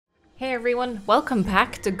Hey everyone, welcome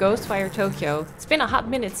back to Ghostwire Tokyo. It's been a hot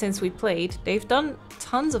minute since we played. They've done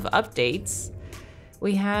tons of updates.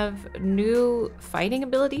 We have new fighting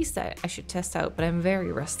abilities that I should test out, but I'm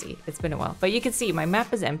very rusty. It's been a while. But you can see my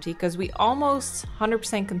map is empty because we almost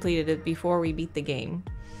 100% completed it before we beat the game.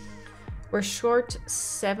 We're short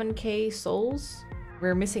 7k souls.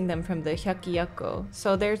 We're missing them from the Hyakiyako.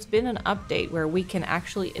 So there's been an update where we can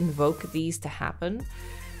actually invoke these to happen.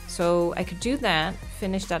 So I could do that,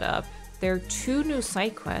 finish that up. There are 2 new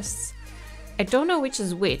side quests. I don't know which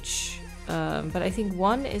is which, but I think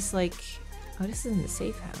one is like... Oh, this is in the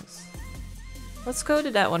safe house. Let's go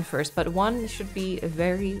to that one first, but one should be a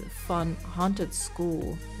very fun haunted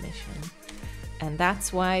school mission. And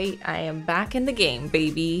that's why I am back in the game,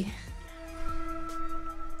 baby.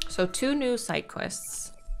 So 2 new side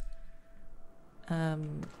quests.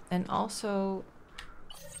 And also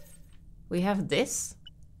we have this.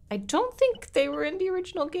 I don't think they were in the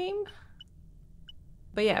original game.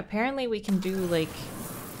 But yeah, apparently we can do like...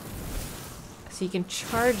 So you can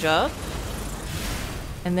charge up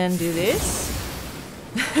and then do this.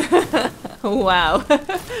 Wow.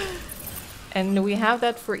 And we have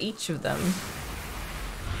that for each of them.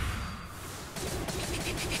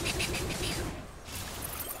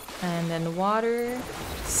 And then water.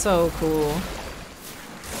 So cool.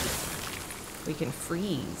 We can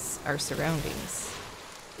freeze our surroundings.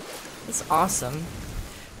 It's awesome.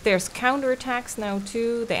 There's counterattacks now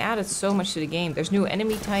too. They added so much to the game. There's new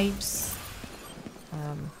enemy types.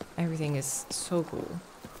 Everything is so cool.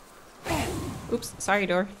 Oops, sorry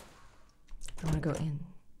door. I want to go in.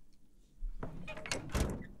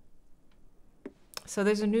 So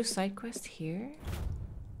there's a new side quest here.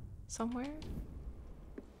 Somewhere.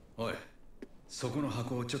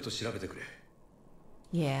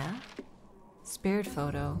 Yeah. Spirit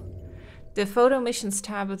photo. The photo missions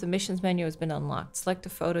tab of the missions menu has been unlocked. Select the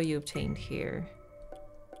photo you obtained here.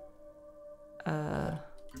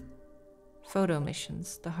 Photo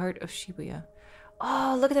missions. The heart of Shibuya.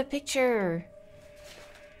 Oh, look at that picture!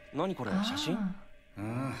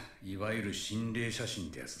 Ah. いわゆる心霊写真っ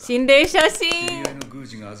てやつだ。心霊写真。知り合いの宮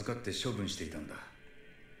司が預かって処分していたんだ。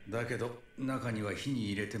だけど中には火に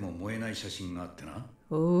入れても燃えない写真があってな。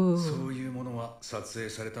そういうものは撮影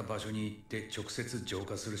された場所に行って直接浄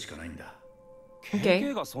化するしかないんだ。経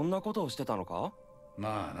験がそんなことをしてたのか？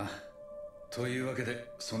まあな。というわけ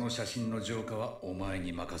でその写真の浄化はお前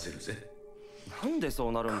に任せるぜ。なんでそ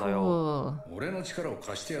うなるんだよ。俺の力を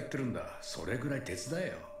貸してやってるんだ。それぐらい手伝え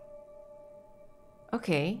よ。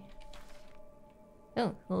Okay. Oh,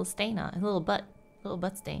 a little stain on, a little butt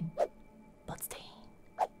stain. Butt stain.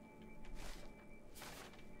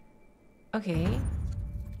 Okay.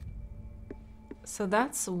 So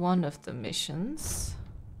that's one of the missions.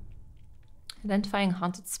 Identifying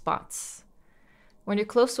haunted spots. When you're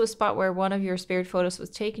close to a spot where one of your spirit photos was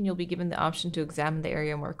taken, you'll be given the option to examine the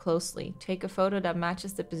area more closely. Take a photo that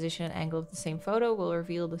matches the position and angle of the same photo will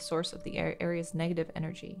reveal the source of the area's negative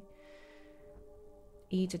energy.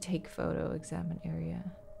 E to take photo, examine area.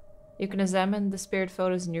 You can examine the spirit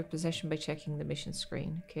photos in your possession by checking the mission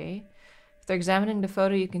screen, okay? After examining the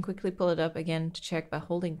photo, you can quickly pull it up again to check by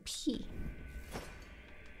holding P.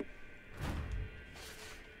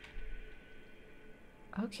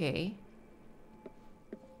 Okay.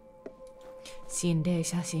 心霊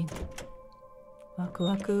写真。ワク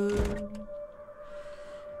ワク。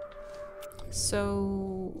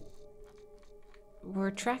So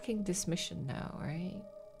we're tracking this mission now, right?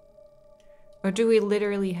 Or do we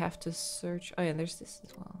literally have to search? Oh yeah, there's this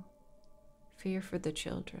as well. Fear for the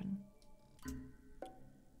children.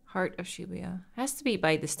 Heart of Shibuya. Has to be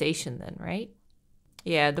by the station then, right?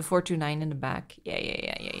 Yeah, the 429 in the back.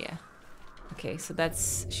 Yeah. Okay, so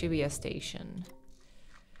that's Shibuya Station.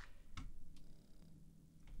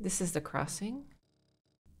 This is the crossing?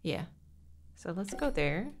 Yeah. So let's go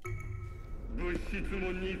there.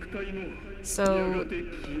 So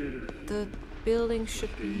the building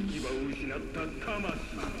should be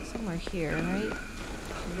somewhere here, right?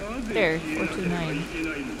 There, 429.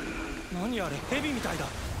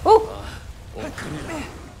 Oh!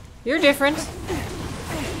 You're different.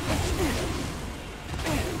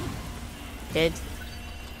 Dead.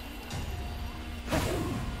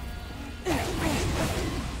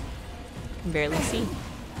 Can barely see.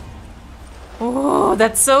 Oh,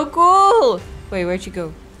 that's so cool! Wait, where'd you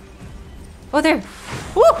go? Oh, there!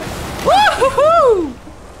 Woo! Woo-hoo-hoo!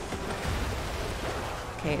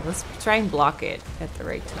 Okay, let's try and block it at the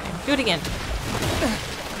right time. Do it again.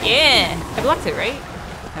 Yeah! I blocked it, right?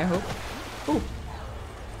 I hope. Ooh.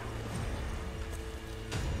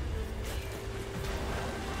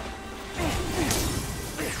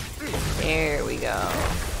 There we go.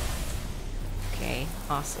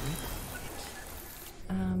 Awesome.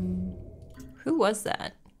 Who was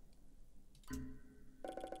that?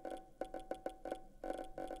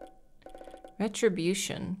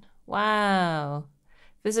 Retribution. Wow.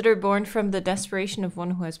 Visitor born from the desperation of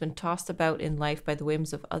one who has been tossed about in life by the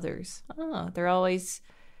whims of others. Oh,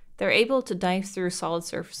 they're able to dive through solid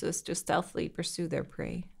surfaces to stealthily pursue their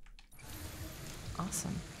prey.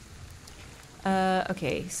 Awesome.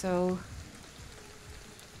 Okay, so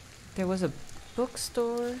there was a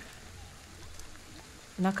bookstore.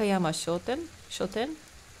 Nakayama Shoten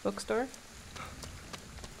bookstore.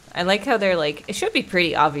 I like how they're like, it should be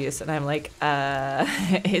pretty obvious, and I'm like,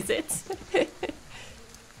 is it?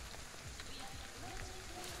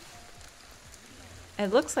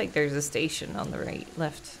 It looks like there's a station on the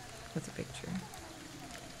left with a picture.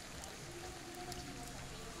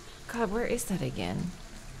 God, where is that again?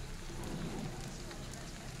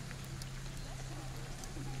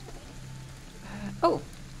 Oh,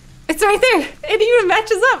 it's right there. It even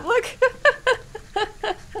matches up. Look.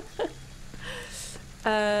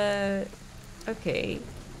 Okay.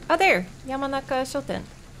 Oh, there. Yamanaka Shoten.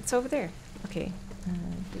 It's over there. Okay.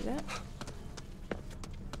 Do that.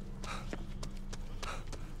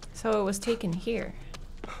 So it was taken here.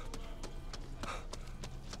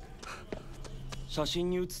 写真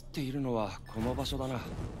に写っているのはこの場所だな。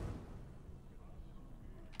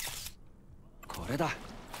これだ。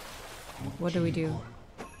What do we do?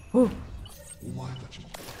 Oh.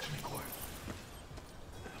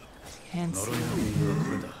 Can't see.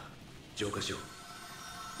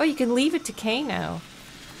 Oh, you can leave it to Kay now.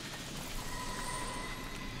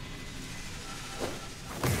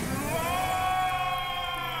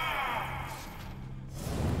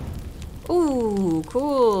 Ooh,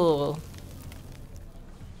 cool.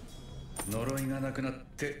 呪いがなくなっ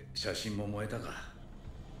て写真も燃えたか。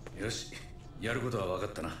よし、やることは分か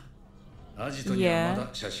ったな。アジトにはまだ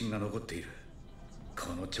写真が残っている。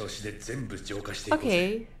この調子で全部浄化していこうぜ。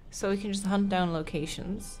Okay, so we can just hunt down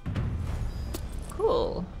locations.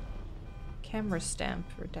 Cool. Camera stamp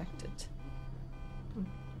redacted.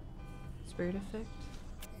 Spirit effect.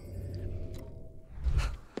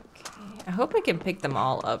 Okay, I hope I can pick them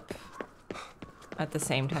all up at the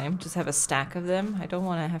same time. Just have a stack of them. I don't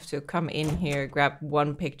want to have to come in here, grab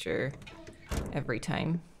one picture every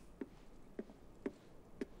time.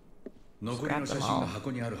 Just grab them all.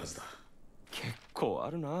 結構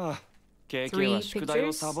あるな。KK は宿題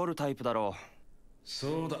をサボるタイプだろう。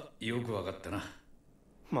そうだ、よくわかったな。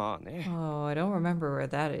まあね。Oh, I don't remember where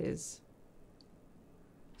that is.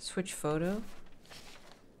 Switch photo?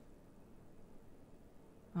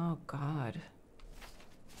 Oh, God.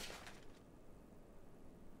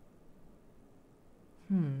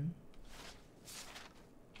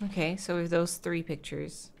 Okay, so we have those 3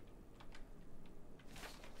 pictures.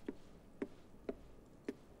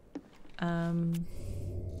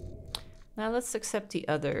 Now let's accept the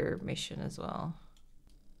other mission as well.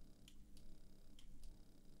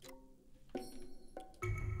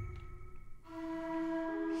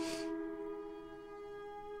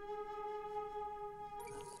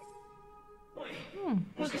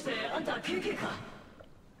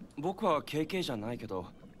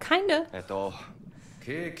 Kinda.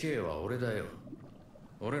 KK は俺だよ。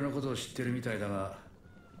俺のことを知ってるみたいだが、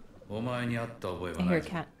お前に会った覚えはない。I hear a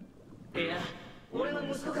cat. いや、俺の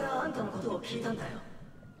息子からあんたのことを聞いたんだよ。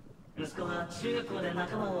息子は中学校で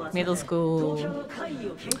仲間を集めて、 Middle school. 東京の怪異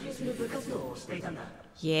を研究する部活動をしていたんだ。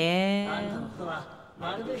Yeah. あんたのことは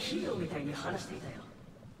まるでヒーローみたいに話していたよ。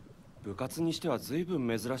部活にしては随分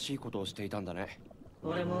珍しいことをしていたんだね。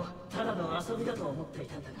俺もただの遊びだと思ってい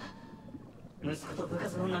たんだが、息子と部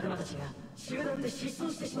活の仲間たちが集団で失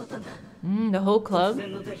踪してしまったんだ。The whole club? 突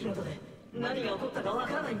然の出来事で何が起こったかわ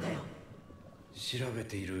からないんだよ。調べ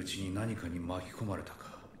ているうちに何かに巻き込まれた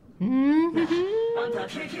か。あんたは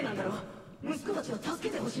KK なんだろ。息子たちを助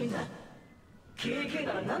けてほしいんだ。KK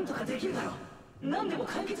なら何とかできるだろ。何でも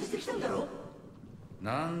解決してきたんだろ。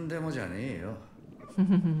何でもじゃねえよ。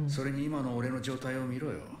それに今の俺の状態を見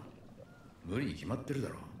ろよ。無理に決まってるだ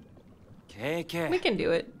ろ。KK。We can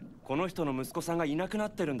do it. この人の息子さんがいなくな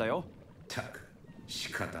ってるんだよ。たく、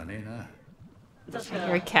仕方ねえな。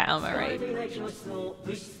You're a cat, am I right? ない教室を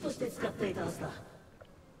物質として使っていたはずだ。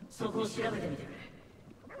そこを調べてみてくれ。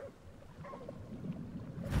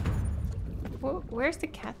Where's the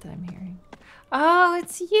cat that I'm hearing? Oh,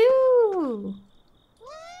 it's you!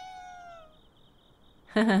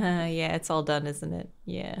 Yeah, it's all done, isn't it?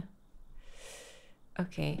 Yeah.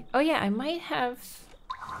 Okay. Oh yeah, I might have...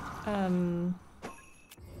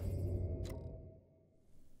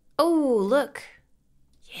 Oh, look!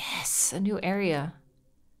 Yes, a new area.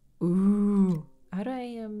 Ooh. How do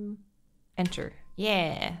I, enter?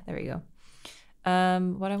 Yeah, there we go.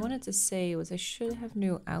 What I wanted to say was I should have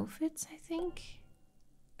new outfits, I think.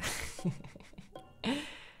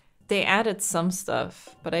 They added some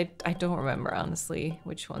stuff, but I don't remember, honestly,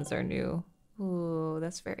 which ones are new. Ooh,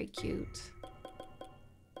 that's very cute.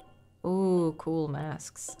 Ooh, cool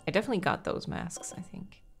masks. I definitely got those masks, I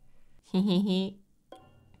think. Hehehe.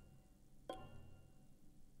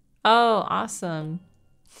 Oh, awesome.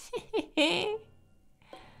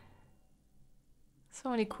 So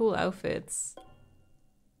many cool outfits.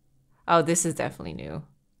 Oh, this is definitely new.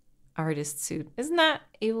 Artist suit. Isn't that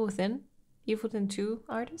Evil Within? Evil Within 2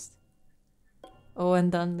 artist? Oh,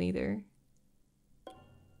 and Dun Leader.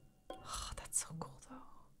 Oh, that's so cool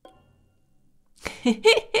though.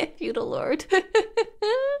 Feudal Lord.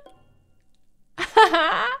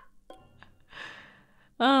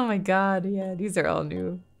 Oh my god, yeah, these are all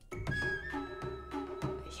new.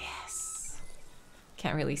 Yes.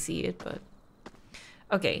 Can't really see it, but...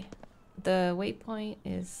 Okay, the waypoint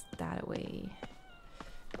is that way.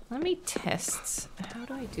 Let me test. How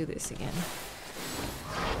do I do this again?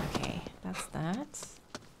 Okay, that's that.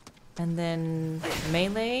 And then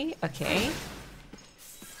melee, okay.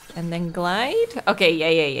 And then glide. Okay,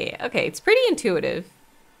 yeah. Okay, it's pretty intuitive.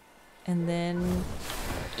 And then,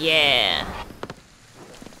 yeah.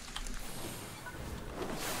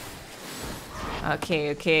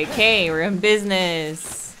 Okay, we're in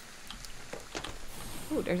business.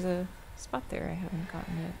 Ooh, there's a spot there I haven't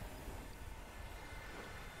gotten yet.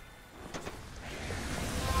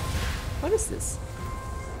 What is this?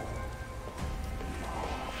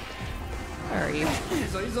 Where are you?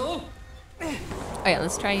 Oh yeah,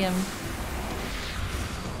 let's try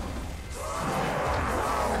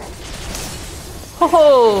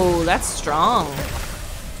Oh, that's strong.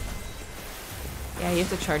 Yeah, you have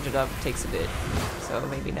to charge it up. It takes a bit. So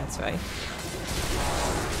maybe that's why.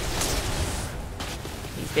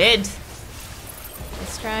 He's dead.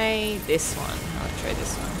 Let's try this one. I'll try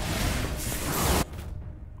this one.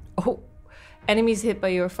 Oh. Enemies hit by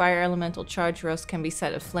your fire elemental charge rust can be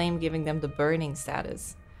set aflame, giving them the burning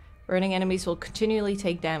status. Burning enemies will continually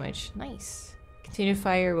take damage. Nice. Continued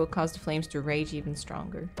fire will cause the flames to rage even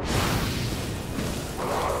stronger.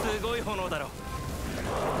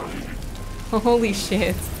 Holy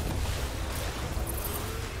shit.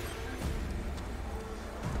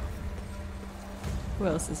 Who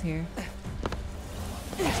else is here?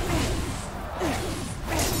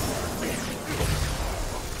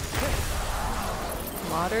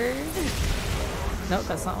 Water? Nope,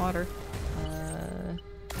 that's not water.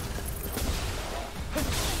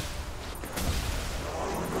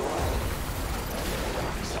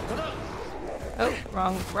 Oh,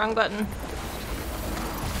 wrong button.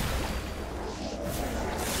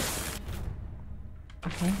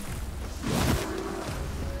 Okay.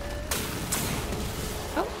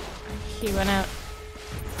 Oh, he went out.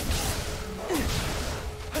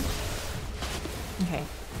 Okay.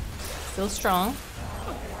 Still strong.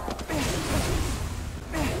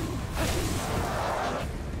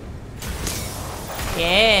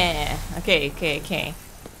 Yeah. Okay.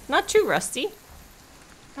 Not too rusty.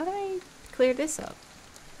 How do I clear this up?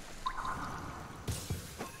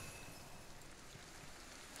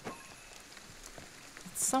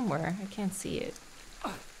 It's somewhere. I can't see it.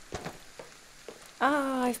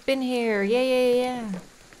 Ah, I've been here. Yeah.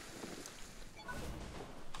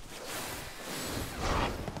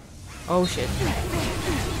 Oh shit.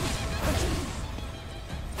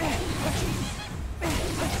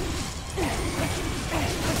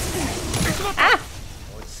 Ah!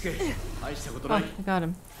 Oh, I got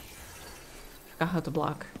him. Forgot how to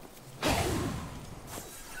block.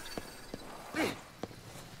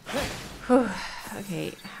 Whew.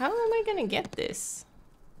 Okay, how am I gonna get this?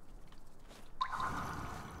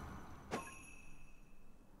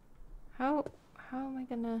 How am I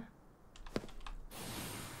gonna...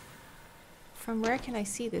 From where can I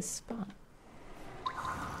see this spot?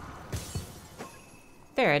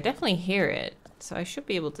 There, I definitely hear it, so I should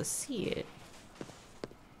be able to see it.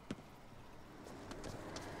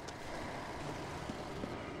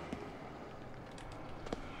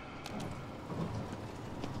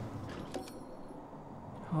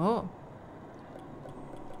 Oh.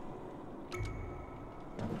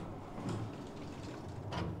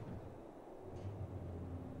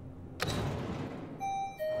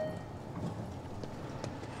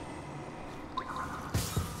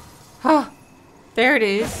 Ah, there it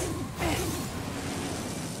is.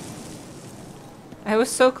 I was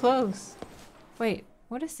so close. Wait,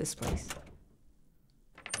 what is this place?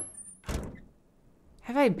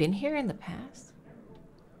 Have I been here in the past?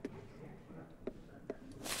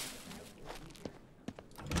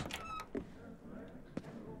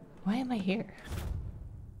 Why am I here?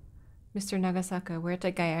 Mr. Nagasaka, where'd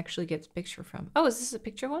that guy actually get the picture from? Oh, is this a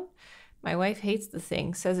picture one? My wife hates the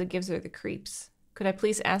thing, says it gives her the creeps. Could I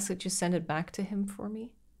please ask that you send it back to him for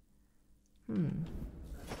me?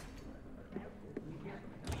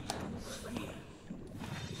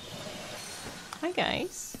 Hi,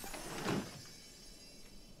 guys.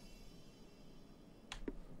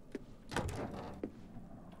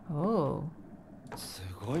 Oh. す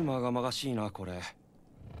ごいまがまがしいなこれ。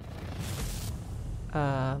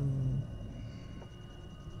Oh.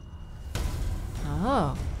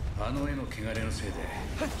 あの絵の汚れのせいで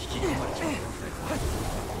引き込まれちゃう。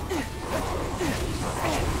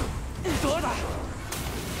どうだ。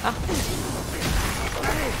あ。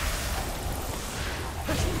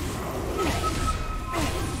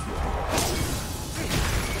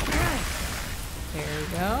There we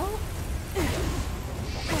go.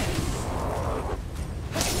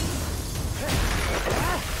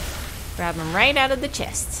 Grab him right out of the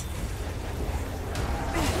chest.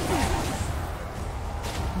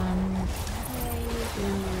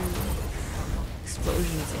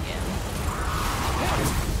 Explosions again.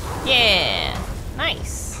 Yeah,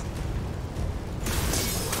 nice.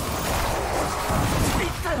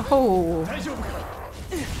 Oh.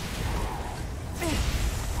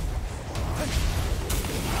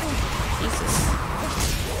 Jesus.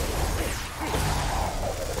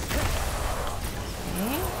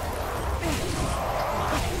 Okay.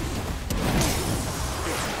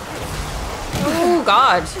 Oh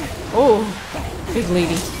God. Oh, big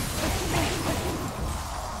lady.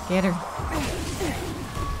 Get her.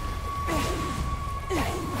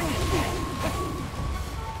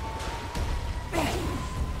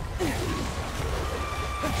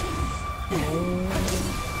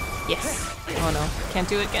 Yes. Oh no. Can't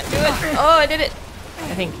do it. Can't do it. Oh, I did it.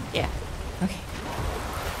 I think. Yeah. Okay.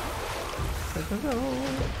 Go, go, go.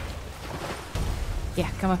 Yeah,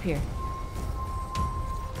 come up here.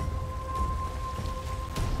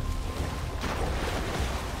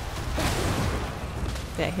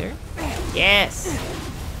 Did I hit her? Yes.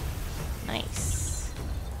 Nice.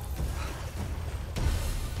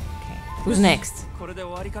 Okay. Who's next? これで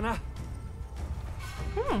終わりかな。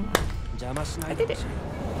邪魔しない I で did ほ it. しい。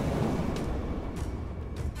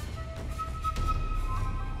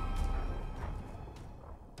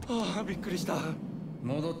ああ、びっくりした。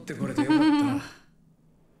戻ってこれてよかった。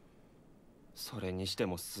それにして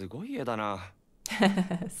もすごい絵だな。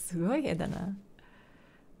すごい絵だな。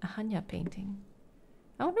A Hanya painting.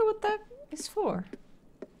 I wonder what that is for.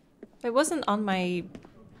 It wasn't on my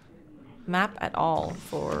map at all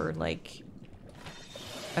for like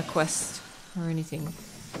a quest or anything.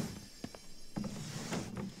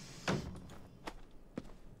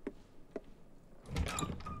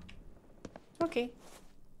 Okay.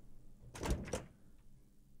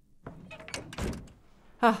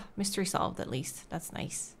 Ah, mystery solved at least. That's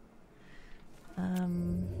nice.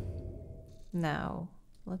 Now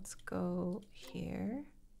let's go here.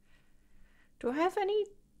 Do I have any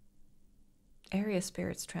area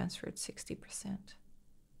spirits transferred? 60%.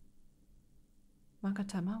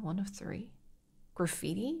 Magatama, 1 of 3.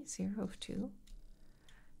 Graffiti, 0 of 2.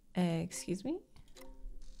 Excuse me?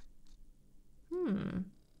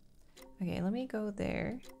 Okay, let me go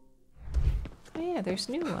there. Oh yeah, there's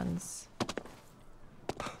new ones.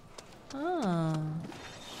 Ah.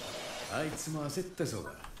 あいつも焦ったそう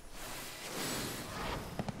だ。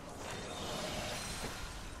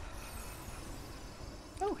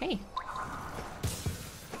Oh, hey.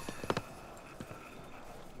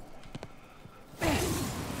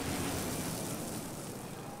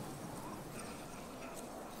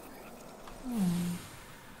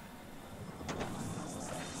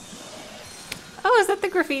 Oh, is that the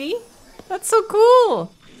graffiti? That's so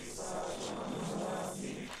cool.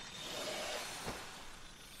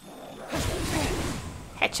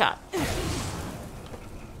 Headshot.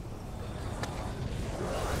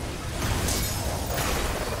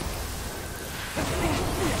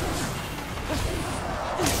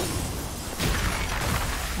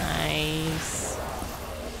 Nice.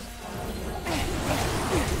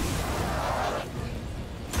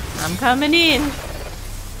 I'm coming in.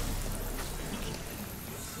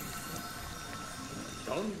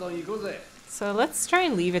 So let's try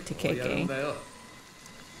and leave it to KK.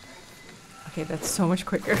 Okay, that's so much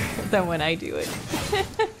quicker than when I do it.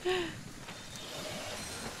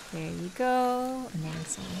 There you go. And then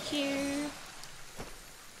some here.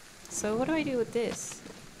 So what do I do with this?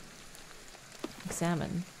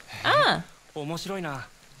 Examine. Ah! 面白いな。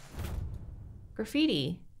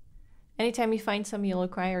 Graffiti. Anytime you find some, you'll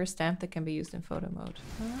acquire a stamp that can be used in photo mode.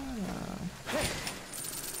 Ah.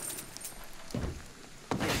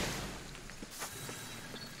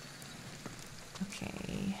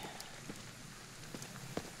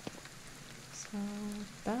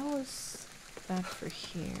 Not for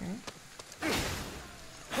here.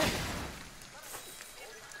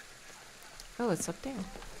 Oh, it's up there.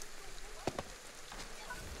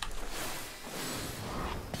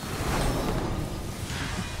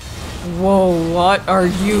 Whoa, what are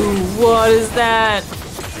you? What is that?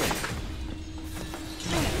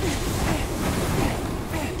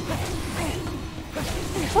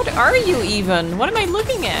 What are you even? What am I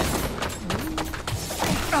looking at?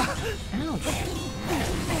 Ouch.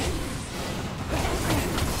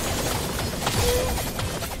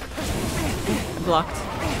 Blocked.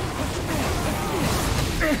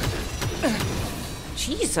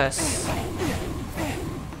 Jesus.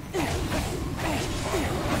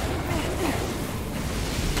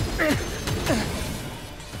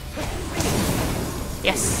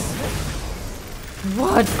 Yes.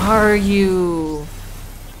 What are you?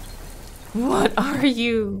 What are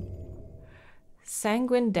you?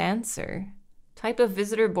 Sanguine dancer. Type of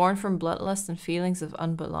visitor born from bloodlust and feelings of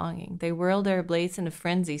unbelonging. They whirl their blades in a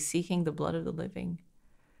frenzy, seeking the blood of the living.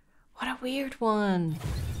 What a weird one.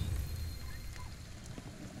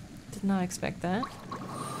 Did not expect that.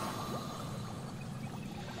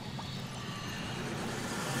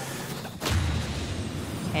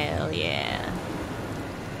 Hell yeah.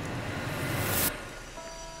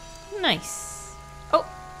 Nice. Oh!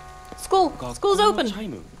 School! School's open!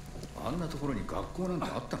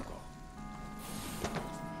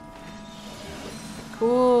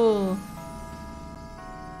 Cool.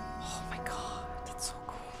 Oh my god, that's so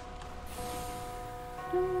cool.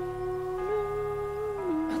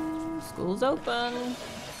 School's open.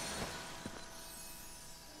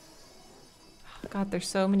 God, there's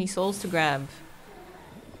so many souls to grab.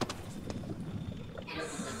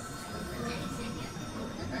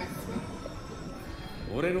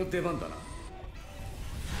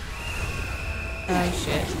 Oh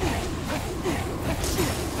shit.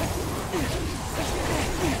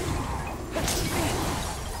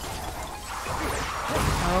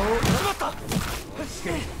 Oh.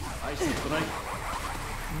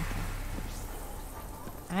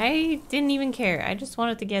 I didn't even care. I just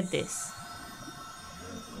wanted to get this.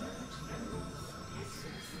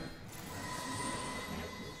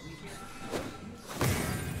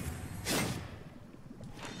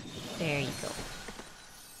 There you go.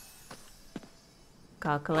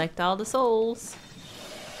 Gotta collect all the souls.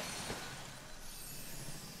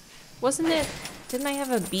 Wasn't it? Didn't I have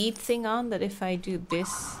a bead thing on that if I do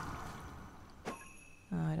this?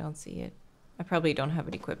 Oh, I don't see it. I probably don't have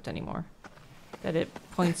it equipped anymore. That it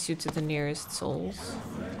points you to the nearest souls.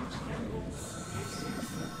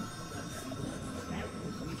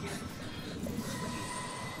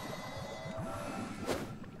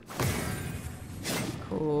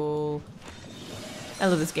 Cool. I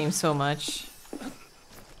love this game so much.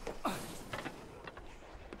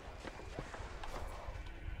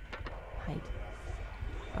 Hide.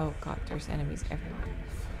 Oh god, there's enemies everywhere.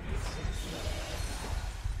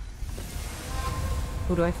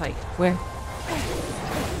 Who do I fight? Where?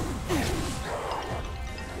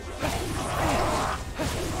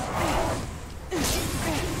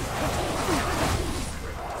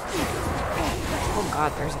 Oh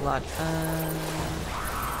god, there's a lot.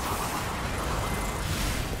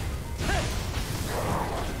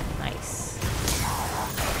 Nice.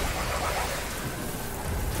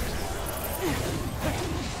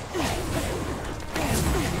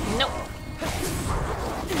 Nope.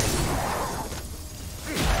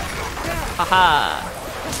 Haha.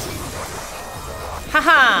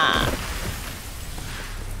 Haha.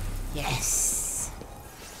 Yes.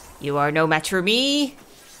 You are no match for me.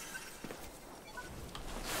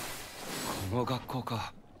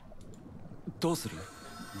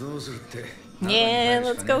 Yeah,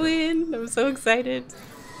 let's go in. I'm so excited.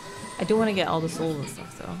 I do want to get all the souls and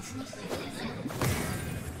stuff though.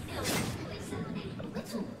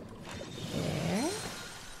 There.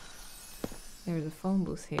 There's a phone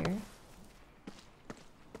booth here.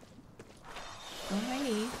 What do I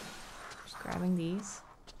need? Just grabbing these.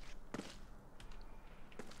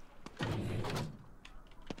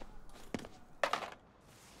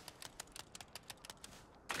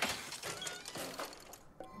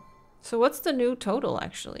 So what's the new total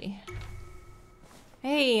actually?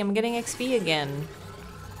 Hey, I'm getting XP again.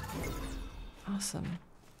 Awesome.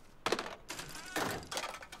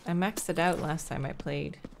 I maxed it out last time I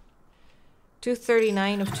played.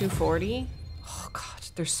 239 of 240. Oh god,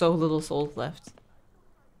 there's so little souls left.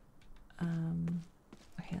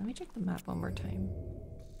 Okay, let me check the map one more time.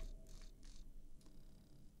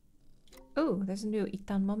 Oh, there's a new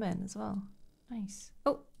Itan Momen as well. Nice.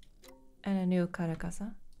 Oh, and a new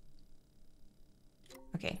Karakasa.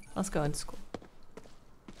 Okay, let's go into school.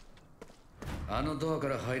 あのドアか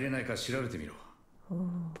ら入れないか調べてみろ。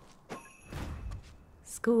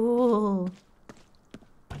School.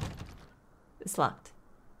 It's locked.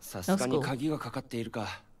 さすがに鍵がかかっている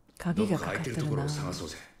か。鍵がか開いてるとかってるな。ころを探そう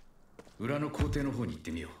ぜ。裏の校庭の方に行っ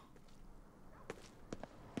てみよ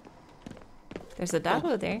う。 There's a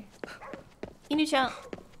doggo there. Inu-chan.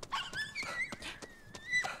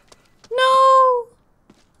 No!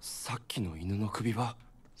 さっきの犬の首は。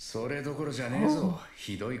それどころじゃねえぞ。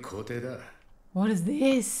ひどい校庭だ。What is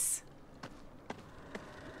this?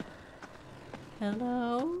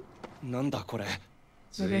 Hello? なんだこれ。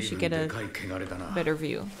Maybe I should get a でかい汚れだな。 better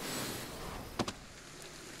view.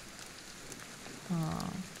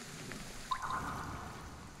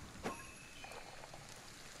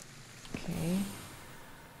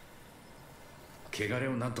 Okay. 汚れ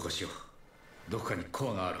をなんとかしよう。どこかに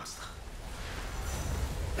コアがあるはずだ。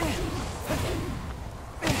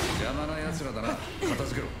邪魔な奴らだな。片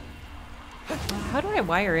付けろ。How do I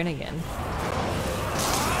wire in again?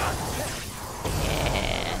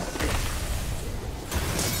 Yeah.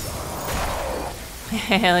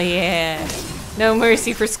 Hell yeah. No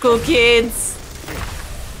mercy for school kids.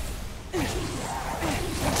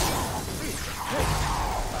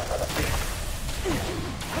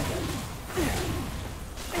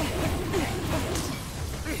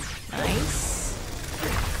 Nice.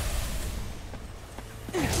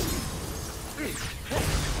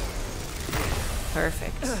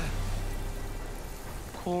 Perfect.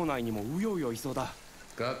 校内にもうようよいそうだ。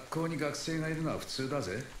学校に学生がいるのは普通だ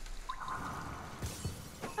ぜ。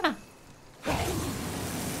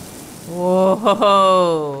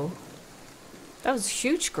Whoa. That was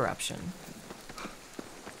huge corruption.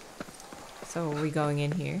 So are we going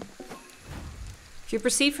in here? If you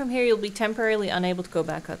proceed from here, you'll be temporarily unable to go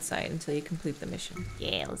back outside until you complete the mission.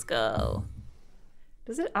 Yeah, let's go.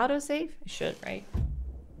 Does it autosave? It should, right?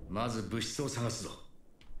 まず物質を探すぞ。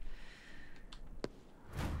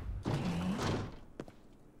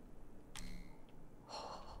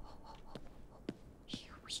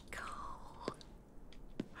Here we go.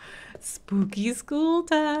 Spooky school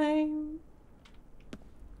time.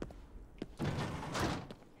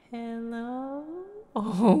 Hello?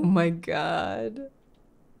 Oh my god.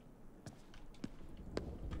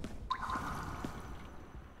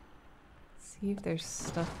 See if there's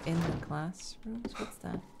stuff in the classrooms. What's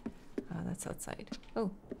that? Oh, that's outside.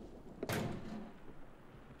 Oh.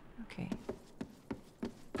 Okay.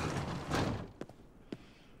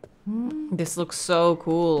 This looks so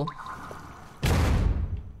cool.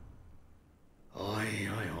 おい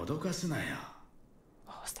おい、脅かすなよ。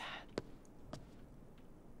What was that?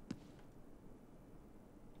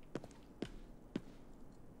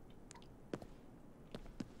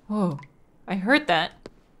 Whoa. I heard that.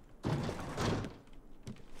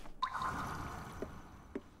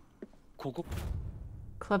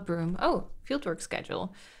 Club room. Oh, fieldwork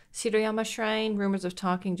schedule. Shiroyama Shrine, rumors of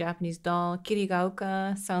talking Japanese doll.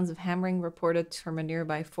 Kirigaoka, sounds of hammering reported from a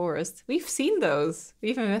nearby forest. We've seen those.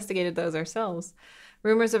 We've investigated those ourselves.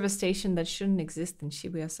 Rumors of a station that shouldn't exist in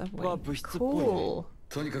Shibuya subway. Cool.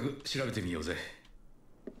 とにかく調べてみようぜ。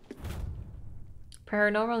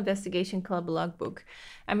 Paranormal Investigation Club logbook.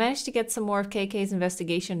 I managed to get some more of KK's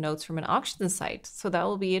investigation notes from an auction site, so that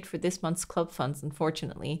will be it for this month's club funds,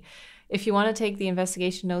 unfortunately. If you want to take the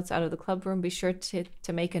investigation notes out of the club room, be sure to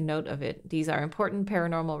make a note of it. These are important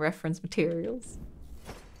paranormal reference materials.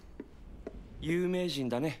 有名人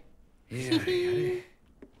だね。やれやれ。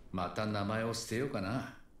また名前を捨てようか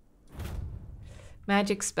な。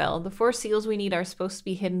 Magic spell. The 4 seals we need are supposed to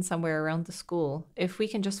be hidden somewhere around the school. If we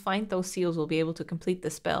can just find those seals, we'll be able to complete the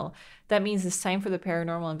spell. That means it's time for the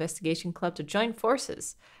Paranormal Investigation Club to join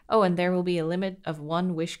forces. Oh, and there will be a limit of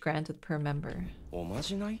 1 wish granted per member. おま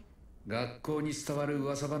じない？学校に伝わる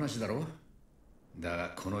噂話だろ。だが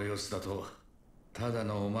この様子だとただ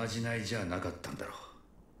のおまじないじゃなかったんだろう。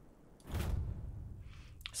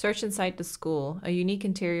 Search inside the school. A unique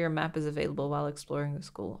interior map is available while exploring the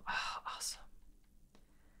school. Oh, awesome.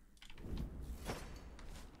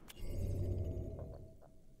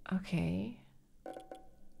 Okay.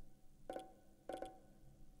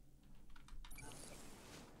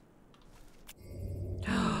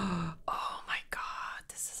 Oh my god,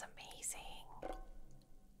 this is amazing.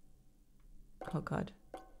 Oh god.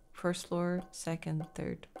 First floor, second,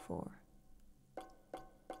 third, 4.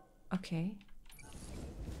 Okay.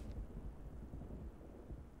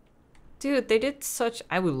 Dude, they did such...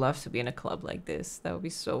 I would love to be in a club like this. That would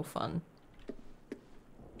be so fun.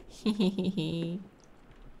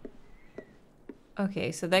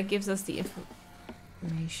 Okay, so that gives us the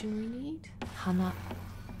information we need.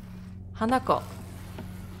 Hanako.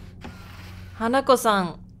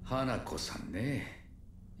 Hanako-san. Hanako-san ね。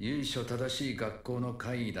由緒正しい学校の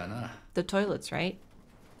会議だな。The toilets, right?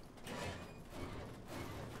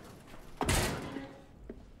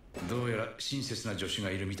 どうやら親切な助手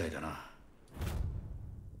がいるみたいだな。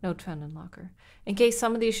Note found in locker. In case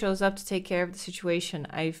somebody shows up to take care of the situation,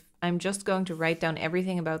 I'm just going to write down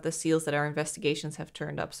everything about the seals that our investigations have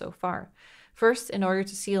turned up so far. First, in order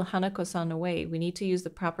to seal Hanako-san away, we need to use the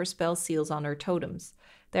proper spell seals on her totems.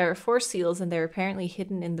 There are 4 seals, and they're apparently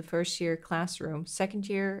hidden in the first-year classroom,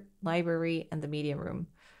 second-year library, and the media room.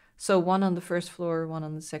 So 1 on the first floor, 1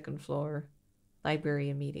 on the second floor, library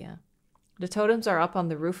and media. The totems are up on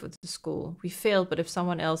the roof of the school. We failed, but if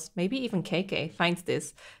someone else, maybe even KK, finds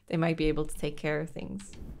this, they might be able to take care of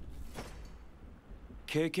things.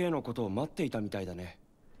 KK のことを待っていたみたいだね。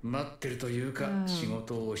待ってるというか、仕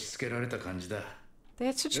事を押し付けられた感じだ。They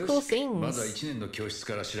had such cool things. まずは1年の教室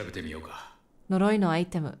から調べてみようか。Noroi no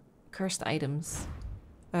item, cursed items.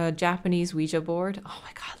 A Japanese Ouija board. Oh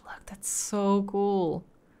my god, look, that's so cool.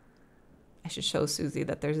 I should show Susie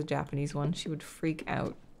that there's a Japanese one. She would freak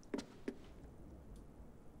out.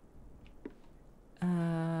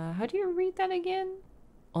 How do you read that again?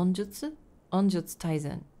 Onjutsu? Onjutsu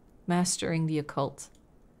Taizen. Mastering the occult.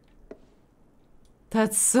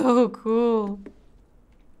 That's so cool.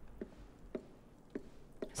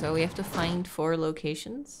 So we have to find 4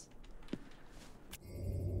 locations.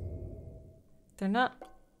 They're not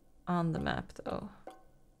on the map though.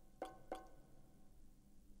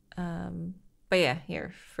 But yeah,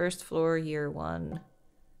 here. First floor, year 1,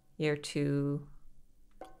 year 2.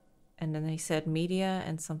 And then they said media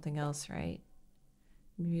and something else, right?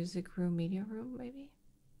 Music room, media room, maybe?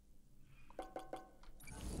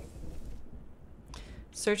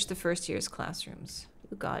 Search the first year's classrooms.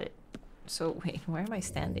 You got it. So wait, where am I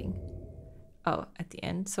standing? Oh, at the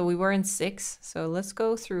end. So we were in 6. So let's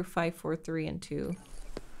go through 5, 4, 3, and 2.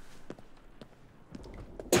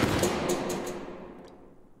 Oh,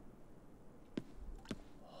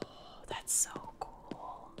 that's so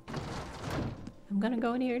cool. I'm gonna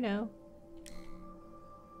go in here now.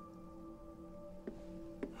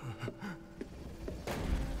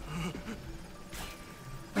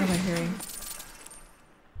 What am I hearing?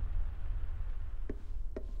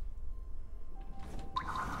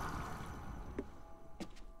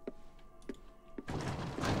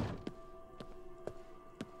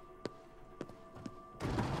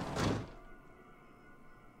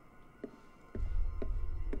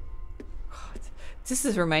 This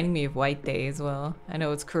is reminding me of White Day as well. I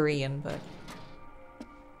know it's Korean, but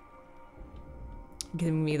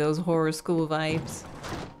giving me those horror school vibes.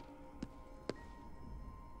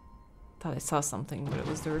 Thought I saw something, but it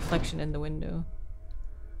was the reflection in the window.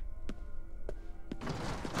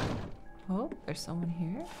 Oh, there's someone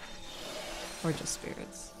here? Or just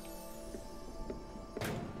spirits?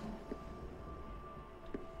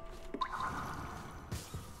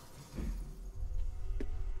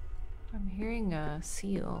 I'm hearing a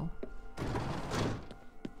seal.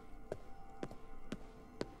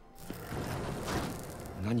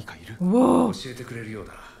 Whoa!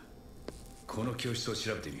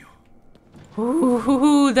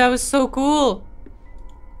 Ooh, that was so cool!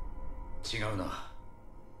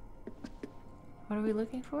 What are we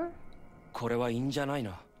looking for? これはいいんじゃない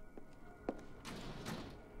な。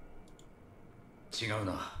違う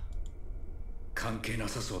な。関係な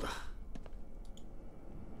さそうだ。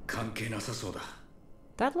関係なさそうだ。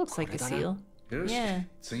That looks like a seal. よし、 Yeah.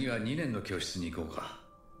 次は2年の教室に行こうか。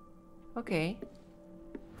Okay.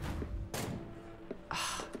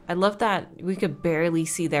 I love that we could barely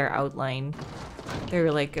see their outline. They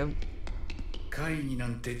were like a... 会議な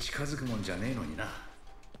んて近づくもんじゃねえのにな。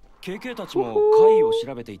KK たちも会を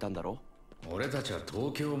調べていたんだろ？俺たちは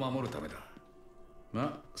東京を守るためだ。ま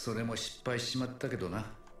あ、それも失敗しちまったけどな。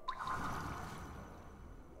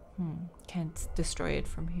Can't destroy it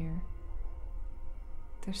from here.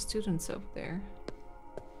 There's students over there.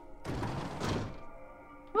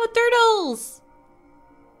 Oh, turtles!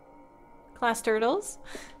 Class turtles.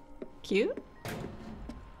 Cute.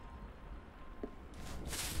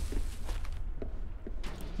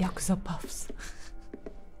 Yakuza puffs.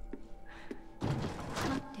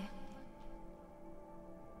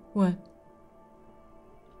 What?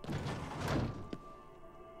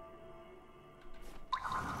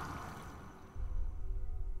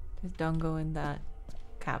 There's Dango in that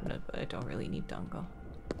cabinet, but I don't really need Dango.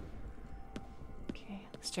 Okay,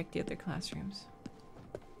 let's check the other classrooms.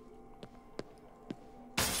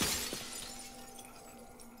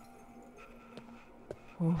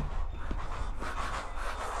 Oh.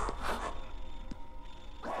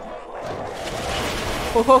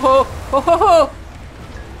 Ho ho ho! Ho ho ho!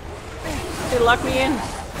 They locked me in.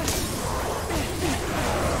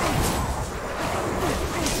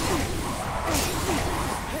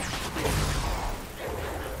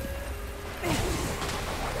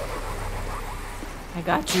 I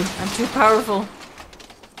got you. I'm too powerful.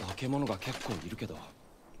 化け物が結構いるけど、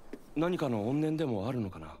何かの怨念でもあるの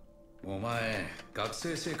かな。お前、学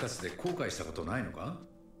生生活で後悔したことないのか？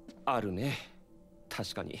あるね。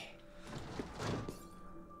確かに。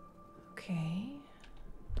Okay.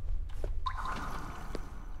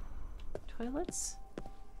 Toilets?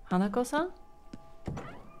 Hanako-san?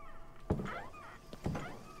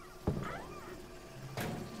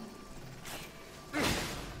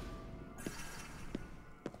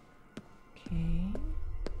 Okay.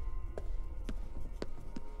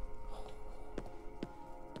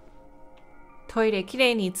 Toilet き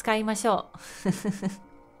れいに使いましょう。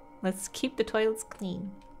Let's keep the toilets clean.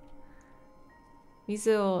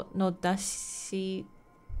 水をの出しっ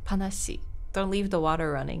ぱなし。Don't leave the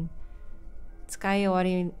water running. 使い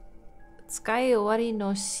終わり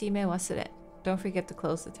の閉め忘れ。Don't forget to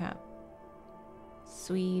close the tap.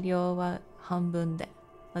 水量は半分で。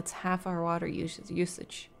Let's half our water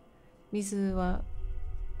usage. 水は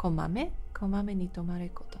こまめに止め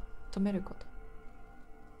ること。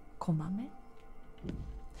こまめ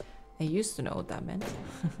I used to know what that meant.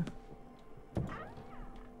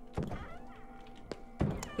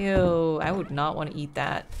 Ew, I would not want to eat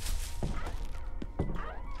that.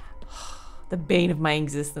 The bane of my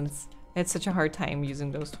existence. I had such a hard time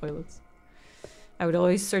using those toilets. I would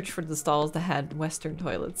always search for the stalls that had Western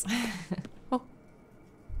toilets. Oh.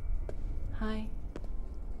 Hi.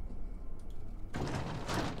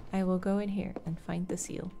 I will go in here and find the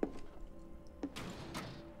seal.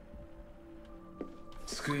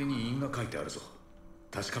 机に印が書いてあるぞ。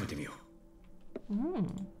確かめてみよう。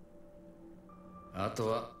あと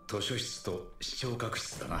は図書室と視聴覚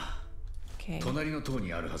室だな。Okay. 隣の棟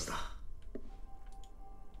にあるはずだ。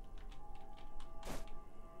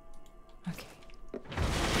Okay.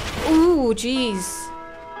 Ooh, jeez.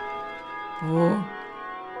 Oh.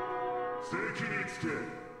 席につけ。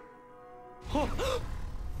はっ。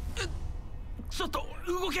ちょっと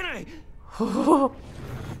動けない。答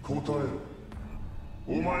えろ。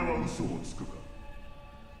お前は嘘をつくか。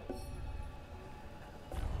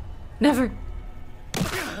Never.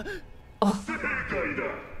 Oh.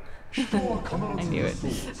 I knew it.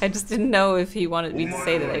 I just didn't know if he wanted me to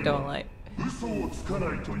say that I don't lie. 嘘をつか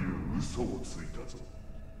ないという嘘をついたぞ。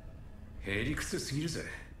へりくつすぎるぜ。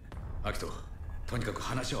アキト、とにかく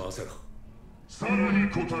話を合わせろ。さらに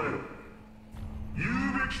答えろ。言う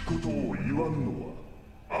べきことを言わんの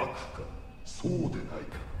は悪か、そうでない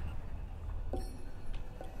か。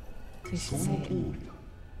その通り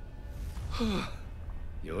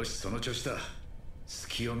だ。よし、その調子だ。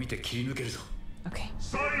隙を見て切り抜けるぞ。Okay.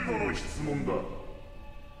 最後の質問だ。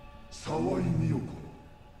沢井美代子の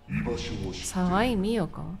居場所を知っている。沢井美代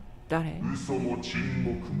子？誰？嘘も沈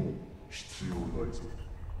黙も必要ないぞ。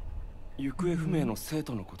行方不明の生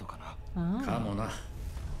徒のことかな。かもな。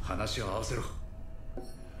話を合わせろ。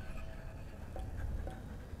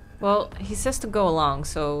Well, he says to go along,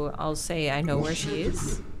 so I'll say I know where she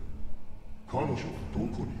is. 彼女はどこに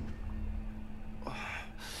いる？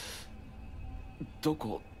ど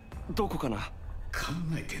こかな。考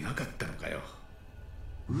えてなかったのかよ。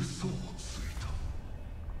嘘をついた。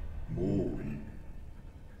もういい。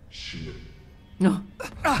死ね。No.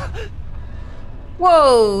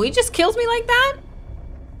 Whoa, he just kills me like that?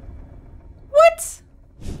 What?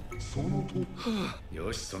 そのと。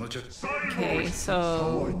よし、その調子。Okay,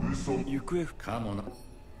 so 行方不かもな。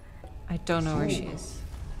I don't know where she is.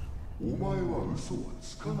 お前は嘘は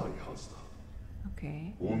つかないはずだ。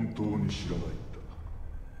Okay. 本当に知らないんだ。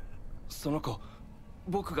その子、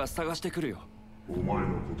僕が探してくるよ。お前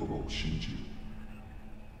の言葉を信じる。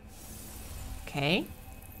Okay.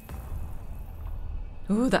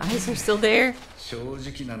 Ooh, the eyes are still there. 正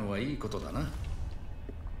直なのはいいことだな。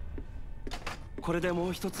これでも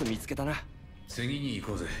う一つ見つけたな。次に行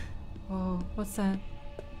こうぜ。Oh, what's that?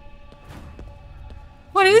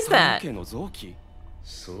 What is that? の臓器？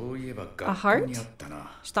そういえば A 学校 heart? にあった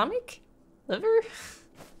な。Stomach? Liver?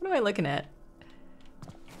 What am I looking at?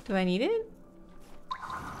 Do I need it?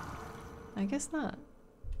 I guess not.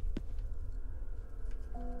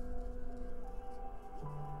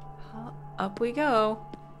 Up we go.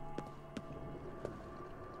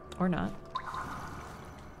 Or not.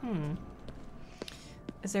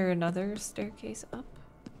 Is there another staircase up?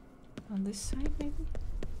 On this side, maybe?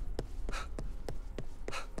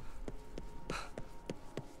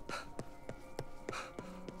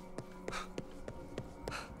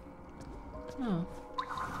 Oh.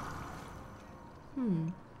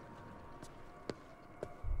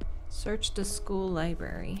 Search the school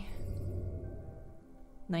library.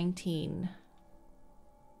 19.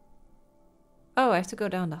 Oh, I have to go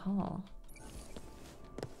down the hall.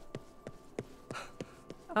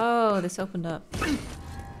 Oh, this opened up.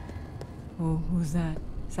 Oh, who's that?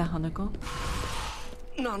 Is that Hanako?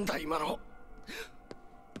 なんだ今の。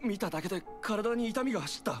見ただけで体に痛みが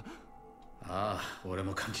走った。ああ、俺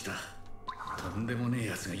も感じた。とんでもねえ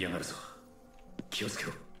やつが嫌がるぞ。気をつけ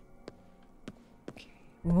ろ。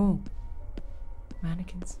Whoa.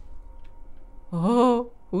 Mannequins.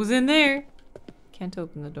 Oh, who's in there? Can't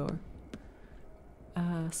open the door.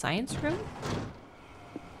 Science room?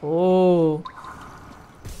 Oh.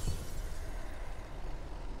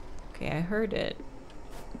 Okay, I heard it.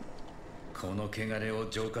 この汚れを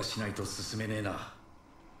浄化しないと進めねえな。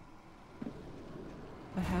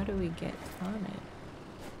But how do we get on it?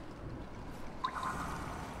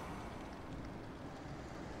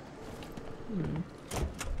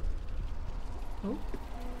 Oh.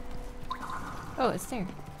 Oh, it's there.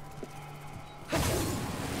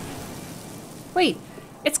 Wait,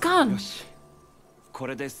 it's gone. よし。こ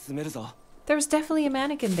れで進めるぞ。There was definitely a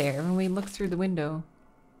mannequin there when we looked through the window.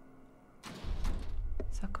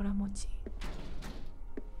 Sakuramochi.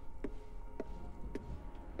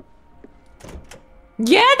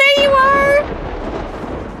 Yeah, there you are!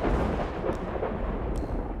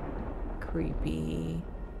 Creepy.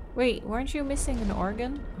 Wait, weren't you missing an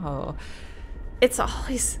organ? Oh. It's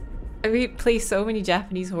always... We play so many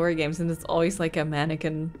Japanese horror games and it's always like a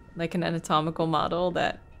mannequin, like an anatomical model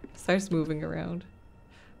that starts moving around.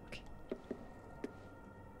 Okay.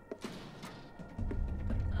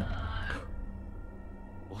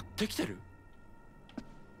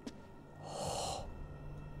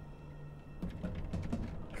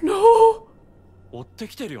 No!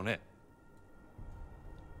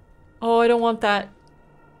 Oh, I don't want that.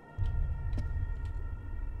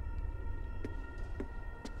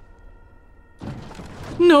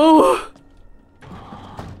 No!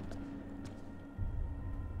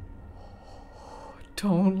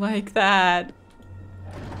 Don't like that.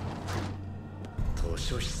 図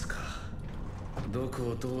書室か。どこ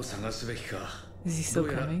をどう探すべきか。Is he still ど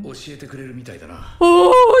うやら coming? 教えてくれるみたいだな。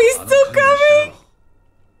 Oh, he's still coming!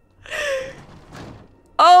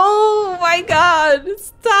 Oh my god!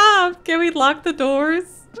 Stop! Can we lock the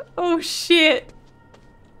doors? Oh shit!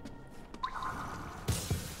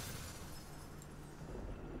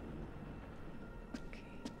 Okay,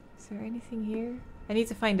 is there anything here? I need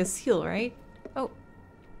to find a seal, right? Oh,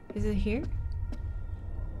 is it here?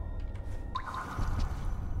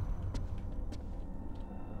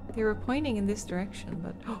 They were pointing in this direction,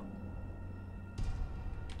 but oh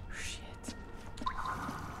shit.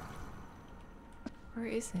 Where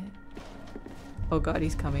is it? Oh god,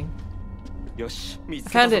 he's coming. I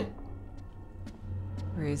found it.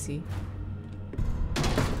 Where is he?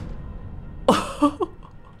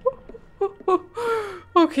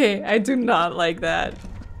 Okay, I do not like that.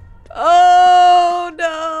 Oh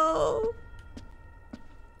no!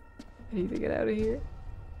 I need to get out of here.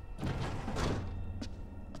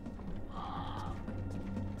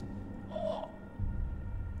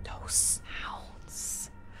 Those sounds.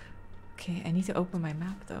 Okay, I need to open my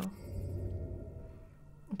map though.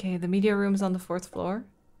 Okay, the media room's on the 4th floor,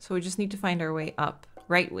 so we just need to find our way up.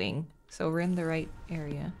 Right wing, so we're in the right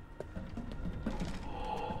area.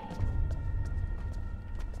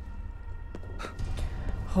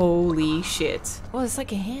 Holy shit. Oh, it's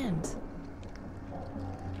like a hand.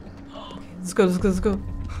 Okay, let's go, let's go, let's go.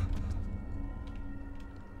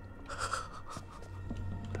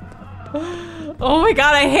 Oh my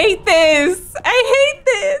god, I hate this! I hate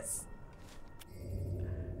this!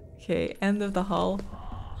 Okay, end of the hall.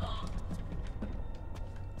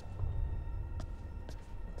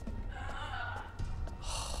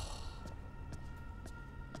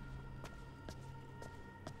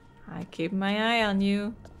 I keep my eye on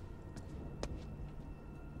you.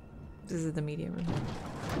 This is the media room.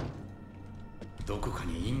 どこか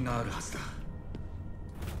に因があるはずだ。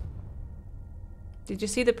 Did you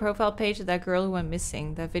see the profile page of that girl who went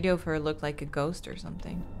missing? That video of her looked like a ghost or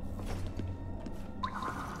something.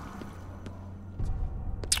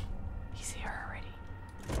 He's here already.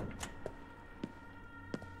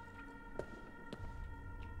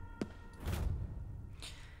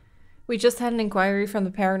 We just had an inquiry from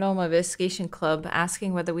the Paranormal Investigation Club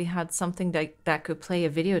asking whether we had something that could play a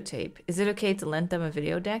videotape. Is it okay to lend them a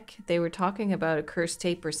video deck? They were talking about a cursed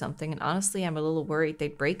tape or something, and honestly I'm a little worried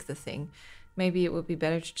they'd break the thing. Maybe it would be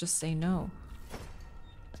better to just say no.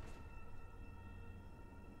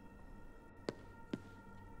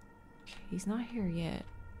 Okay, he's not here yet.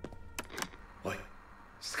 おい、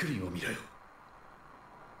スクリーンを見ろよ。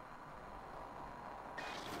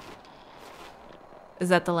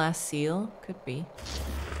 Is that the last seal? Could be.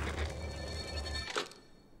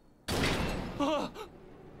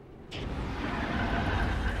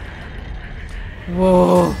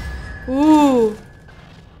 Whoa. Ooh.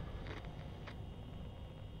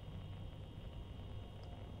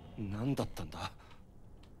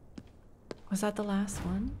 Was that the last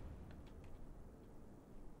one?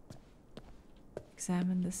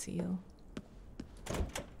 Examine the seal.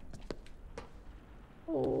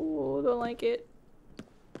 Oh, don't like it.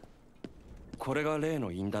 これが例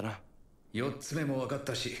の印だな。4つ目も分かっ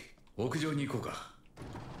たし、屋上に行こうか。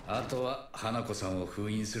あとは花子さんを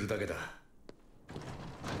封印するだけだ。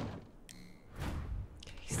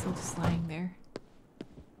He's still just lying there.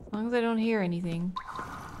 As long as I don't hear anything.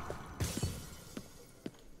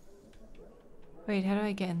 Wait, how do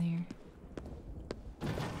I get in here?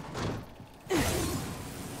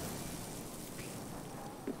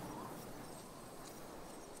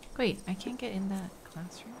 Wait, I can't get in that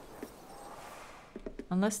classroom.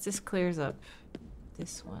 Unless this clears up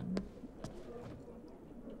this one.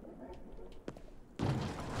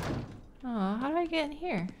 Oh, how do I get in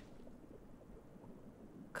here?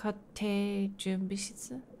 家庭準備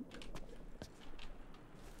室?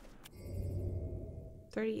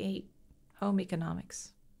 38. Home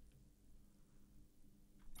economics.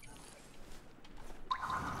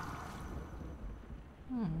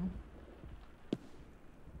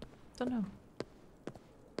 Don't know.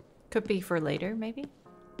 Could be for later, maybe?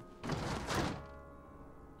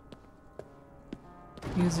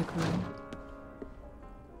 Music room.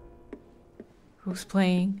 Who's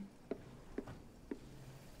playing?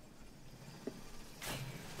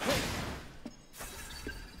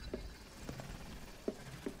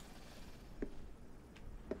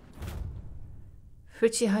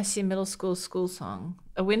 Fuchihashi Middle School school song.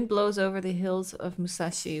 A wind blows over the hills of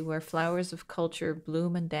Musashi where flowers of culture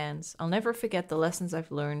bloom and dance. I'll never forget the lessons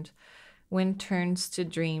I've learned. Wind turns to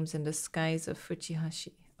dreams in the skies of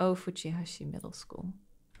Fuchihashi. Oh, Fuchihashi Middle School.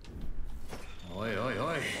 Oi, oi,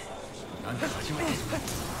 oi. なんか始まったぞ。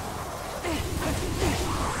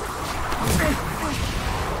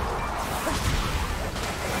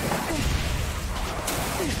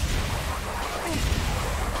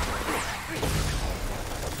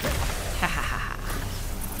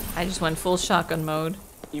I just went full shotgun mode.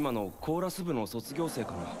 今のコーラス部の卒業生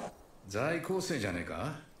かな。在校生じゃねえ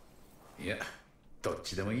か？いや、どっ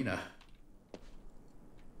ちでもいいな。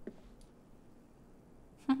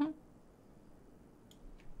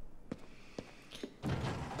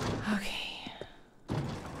Okay.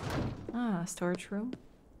 Ah, storage room.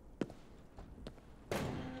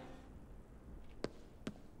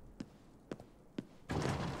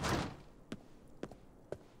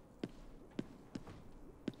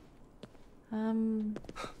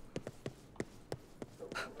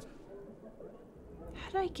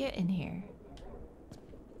 How do I get in here?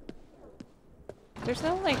 There's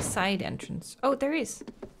no like side entrance. Oh, there is.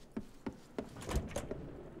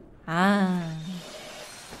 Ah.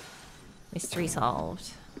 Mystery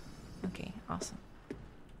solved. Okay, awesome.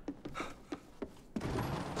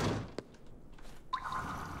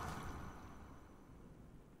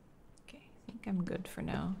 Okay, I think I'm good for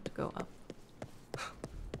now to go up.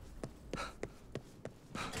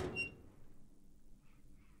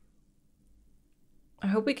 I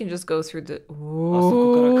hope we can just go through the.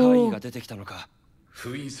 Whoa!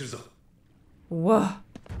 Whoa!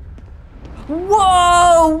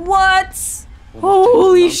 Whoa! What?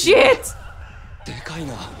 Holy shit! Do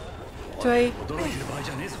I? Do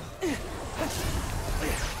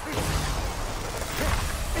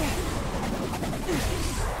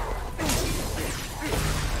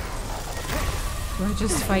I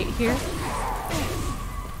just fight here?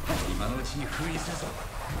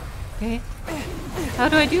 Okay. How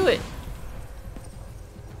do I do it?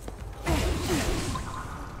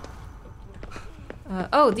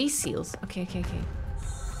 Oh, these seals. Okay, okay, okay.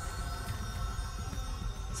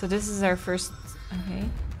 So this is our first... Okay.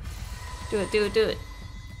 Do it, do it, do it.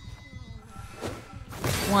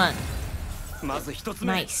 One.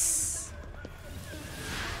 Nice.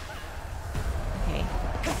 Okay.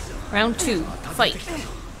 Round two. Fight.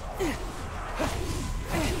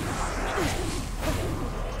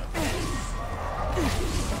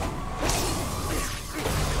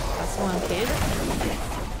 That's one kid.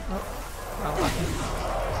 Oh, wrong button.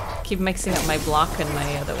 Keep mixing up my block and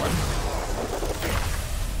my other one.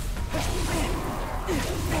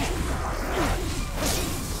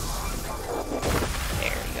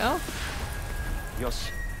 There we go.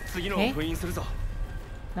 Okay.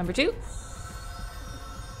 Number two.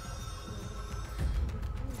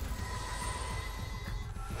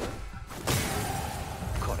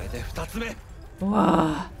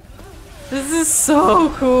 Wow. This is so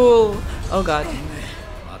cool. Oh god.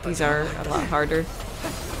 These are a lot harder.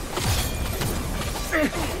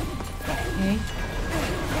 Okay.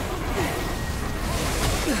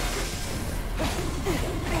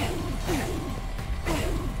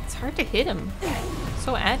 Hard to hit him.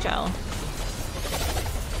 So agile.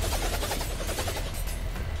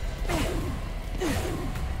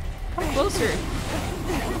 Come closer.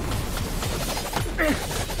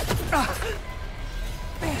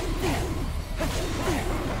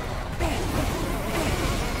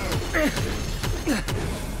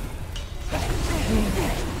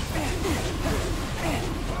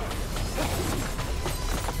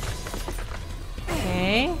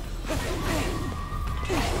 Okay.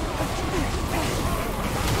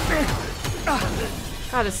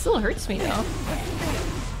 God, it still hurts me though.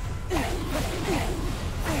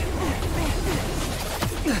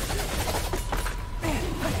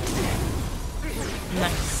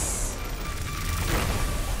 Nice.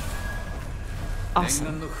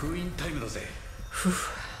 Awesome. Whew.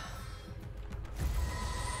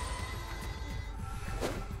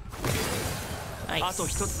 Nice.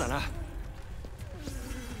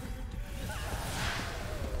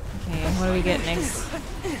 Okay, what do we get next?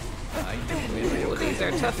 Ooh, these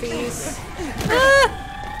are toughies. Ah!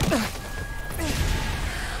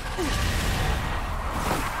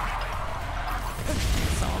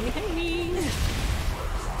 Saw behind me.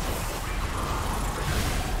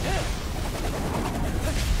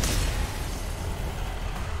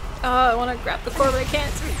 Oh, I want to grab the core, but I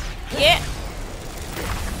can't. Yeah.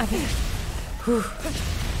 Okay. Whew.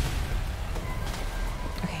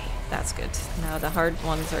 Okay, that's good. Now the hard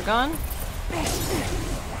ones are gone.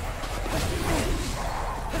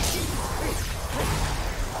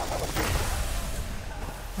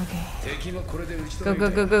 Okay. Go, go,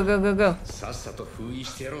 go, go, go, go, go.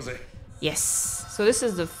 Yes. So this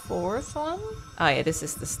is the fourth one? Oh yeah, this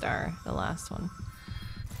is the star, the last one.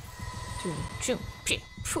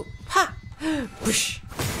 Ha! Whoosh.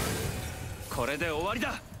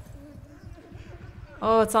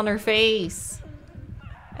 Oh, it's on her face.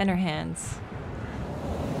 And her hands.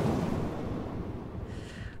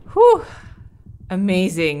 Whew.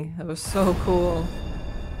 Amazing. That was so cool.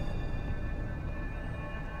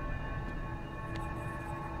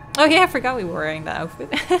 Oh yeah, I forgot we were wearing that outfit.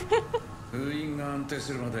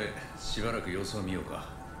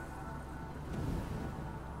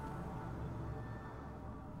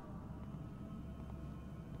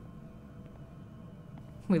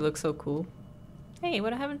 We look so cool. Hey,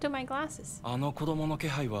 what happened to my glasses? あの子供の気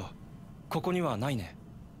配はここにはないね。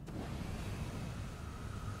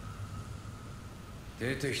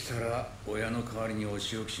出てきたら親の代わりにお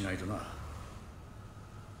仕置きしないとな。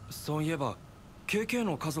そういえば KK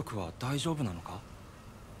の家族は大丈夫なのか？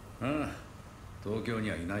うん、東京に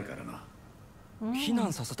はいないからな。避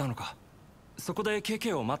難させたのか。そこで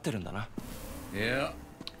KK を待ってるんだな。いや、I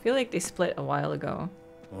feel like they split a while ago.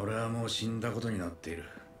 俺はもう死んだことになっている。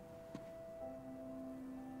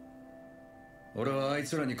俺はあい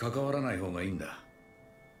つらに関わらない方がいいんだ。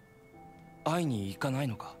会いに行かない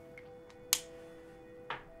のか？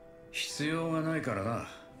必要がないからな。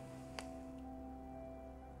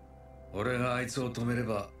俺があいつを止めれ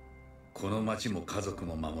ばこの町も家族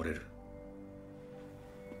も守れる。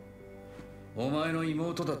お前の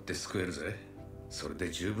妹だって救えるぜ。それ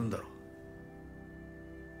で十分だろ。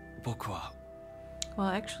僕は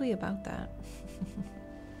Well, actually about that.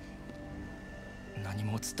 何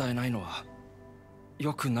も伝えないのは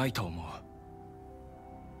良くないと思う。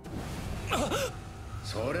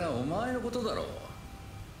そりゃお前のことだろう。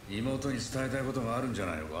妹に伝えたいことがあるんじゃ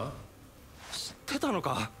ないのか？知ってたの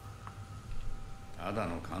か？ただ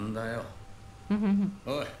の勘だよ。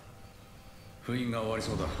おい、封印が終わり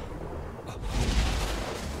そうだ。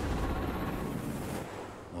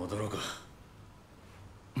戻ろうか。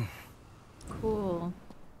Cool.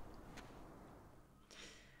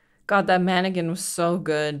 God, that mannequin was so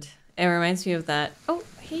good. It reminds me of that. Oh,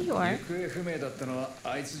 here you are. 行方不明だったのは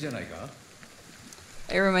あいつじゃないか?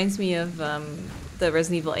 It reminds me of the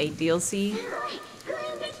Resident Evil 8 DLC.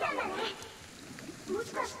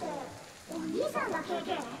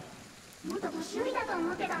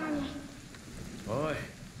 おい、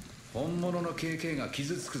本物の KK が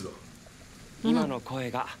傷つくぞ。今の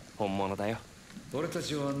声が本物だよ。俺た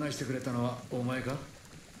ちを案内してくれたのはお前か？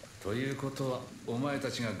ということはお前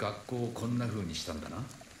たちが学校をこんな風にしたんだな。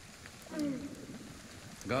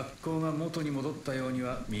学校が元に戻ったように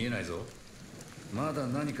は見えないぞ。まだ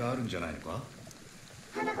何かあるんじゃないのか？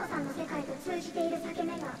花子さんの世界と通じている裂け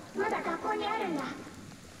目がまだ学校にあるんだ。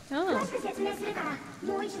詳しく説明するから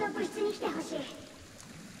もう一度部室に来てほしい。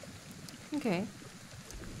Okay.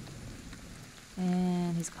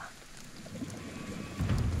 And he's gone.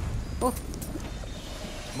 Oh.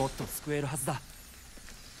 もっと救えるはずだ。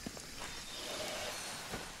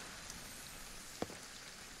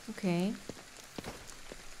Okay.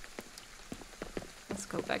 Let's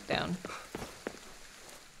go back down.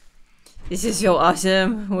 This is so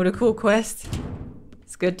awesome. What a cool quest.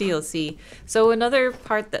 It's good DLC. So another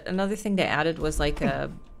thing they added was like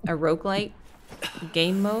a roguelite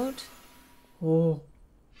game mode. Oh.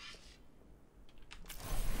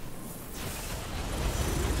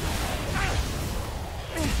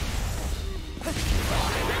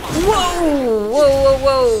 Whoa! Whoa, whoa,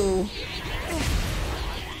 whoa!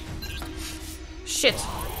 Shit.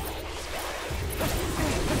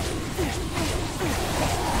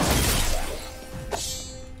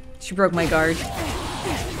 She broke my guard. Let's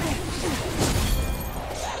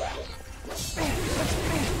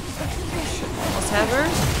have her.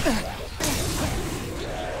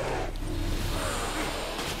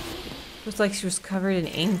 Looks like she was covered in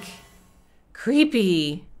ink.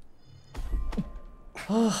 Creepy.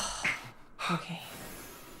 Oh, okay.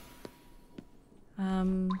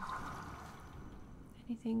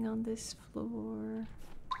 Anything on this floor?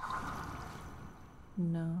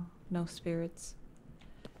 No, no spirits.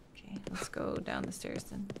 Okay, let's go down the stairs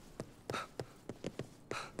then.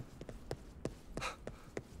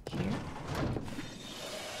 Here?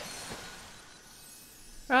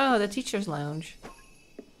 Oh, the teacher's lounge.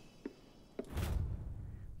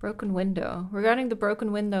 Broken window. Regarding the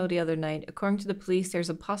broken window the other night, according to the police, there's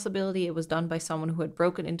a possibility it was done by someone who had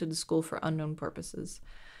broken into the school for unknown purposes.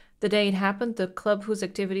 The day it happened, the club whose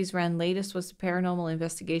activities ran latest was the Paranormal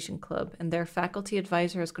Investigation Club, and their faculty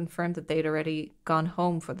advisor has confirmed that they'd already gone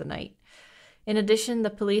home for the night. In addition,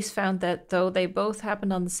 the police found that though they both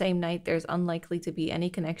happened on the same night, there's unlikely to be any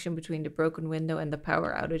connection between the broken window and the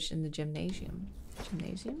power outage in the gymnasium.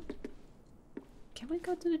 Gymnasium? Can we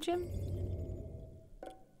go to the gym?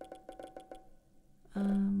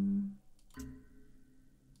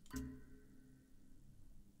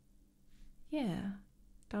 Yeah.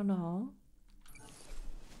 Down the hall.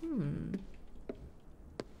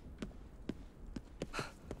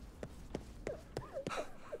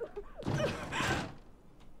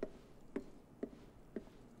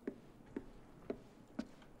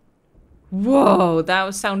 Whoa,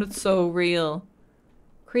 that sounded so real.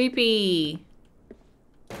 Creepy.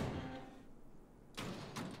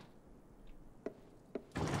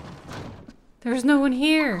 There's no one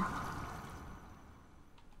here.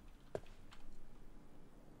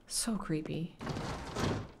 So creepy.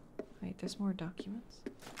 Wait, there's more documents.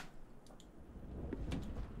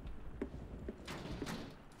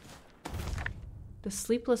 The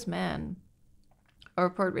Sleepless Man. A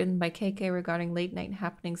report written by KK regarding late night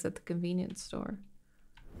happenings at the convenience store.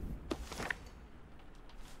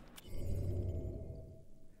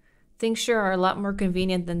 Things sure are a lot more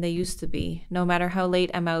convenient than they used to be. No matter how late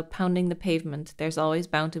I'm out pounding the pavement, there's always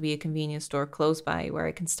bound to be a convenience store close by where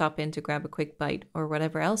I can stop in to grab a quick bite or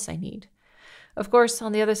whatever else I need. Of course,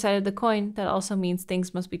 on the other side of the coin, that also means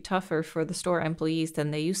things must be tougher for the store employees than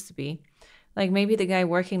they used to be. Like maybe the guy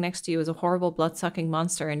working next to you is a horrible blood-sucking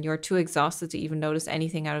monster and you're too exhausted to even notice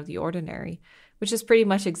anything out of the ordinary, which is pretty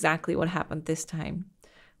much exactly what happened this time.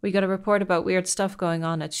 We got a report about weird stuff going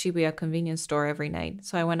on at Shibuya convenience store every night,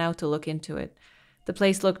 so I went out to look into it. The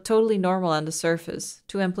place looked totally normal on the surface.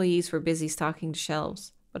 2 employees were busy stocking the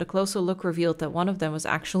shelves, but a closer look revealed that one of them was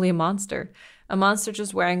actually a monster. A monster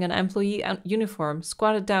just wearing an employee uniform,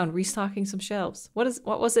 squatted down, restocking some shelves. What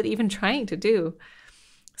was it even trying to do?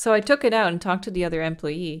 So I took it out and talked to the other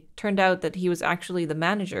employee. Turned out that he was actually the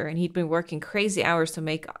manager, and he'd been working crazy hours to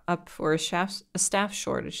make up for a staff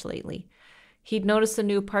shortage lately. He'd noticed a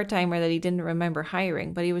new part-timer that he didn't remember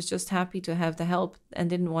hiring, but he was just happy to have the help and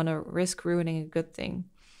didn't want to risk ruining a good thing.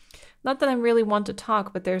 Not that I really want to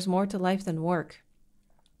talk, but there's more to life than work.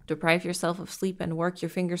 Deprive yourself of sleep and work your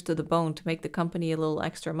fingers to the bone to make the company a little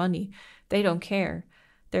extra money. They don't care.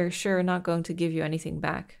 They're sure not going to give you anything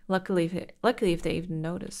back. Luckily if they even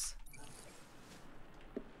notice.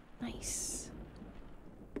 Nice.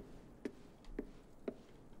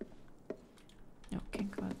 No,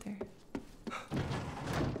 can't go out there.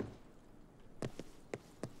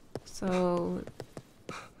 So,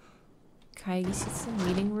 Kaigi sits in the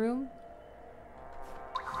meeting room.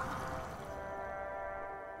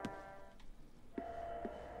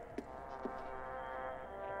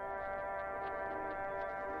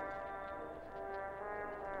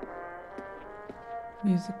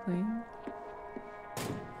 Music playing.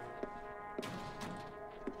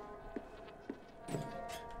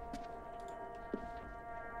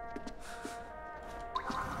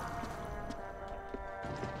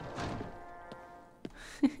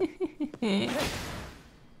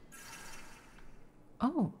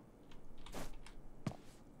 Oh.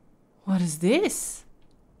 What is this?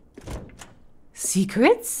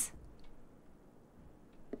 Secrets?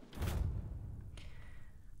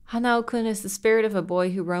 Hanao-kun is the spirit of a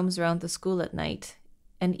boy who roams around the school at night.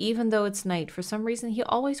 And even though it's night, for some reason he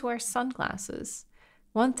always wears sunglasses.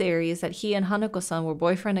 One theory is that he and Hanako-san were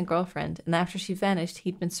boyfriend and girlfriend, and after she vanished,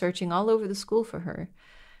 he'd been searching all over the school for her.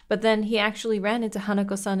 But then he actually ran into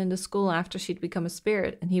Hanako-san in the school after she'd become a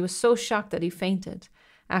spirit, and he was so shocked that he fainted.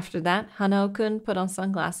 After that, Hanao-kun put on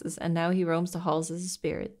sunglasses, and now he roams the halls as a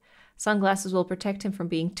spirit. Sunglasses will protect him from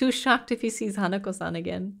being too shocked if he sees Hanako-san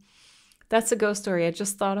again. That's a ghost story I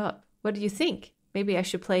just thought up. What do you think? Maybe I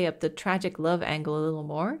should play up the tragic love angle a little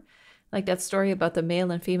more? Like that story about the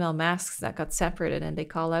male and female masks that got separated and they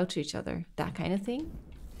call out to each other. That kind of thing?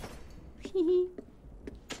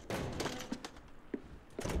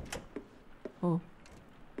 Oh.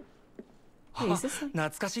 Hey, is this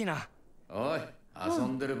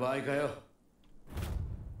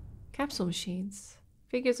capsule machines.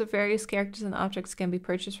 Figures of various characters and objects can be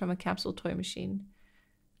purchased from a capsule toy machine.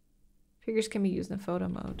 Figures can be used in photo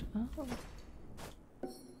mode. Oh.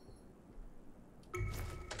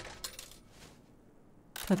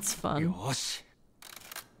 That's fun. What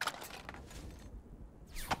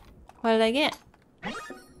did I get?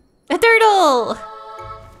 A turtle!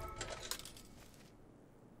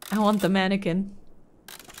 I want the mannequin.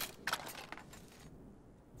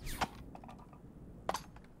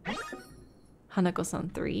 Hanako-san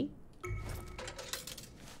 3.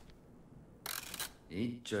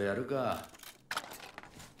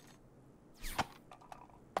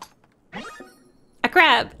 A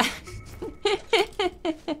crab!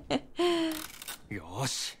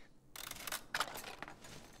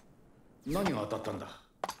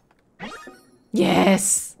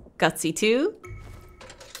 Yes! Gutsy 2.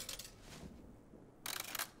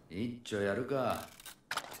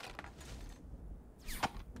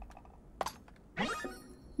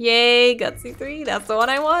 Yay, Gutsy 3. That's the one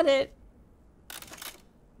I wanted.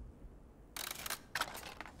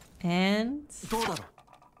 And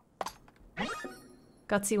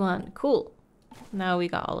Gutsy 1. Cool. Now we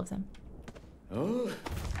got all of them. Oh.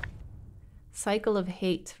 Cycle of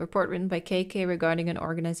Hate. Report written by KK regarding an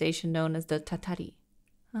organization known as the Tatari.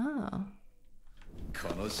 Oh.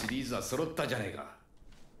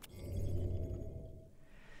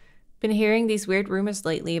 Been hearing these weird rumors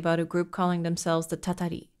lately about a group calling themselves the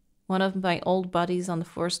Tatari. One of my old buddies on the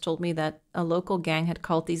force told me that a local gang had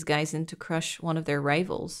called these guys in to crush one of their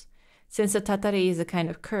rivals. Since the Tatari is a kind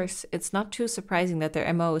of curse, it's not too surprising that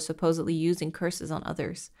their MO is supposedly using curses on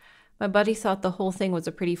others. My buddy thought the whole thing was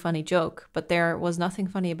a pretty funny joke, but there was nothing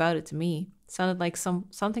funny about it to me. It sounded like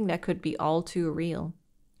something that could be all too real.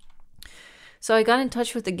 So I got in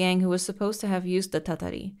touch with the gang who was supposed to have used the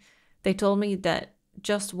Tatari. They told me that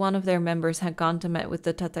just one of their members had gone to meet with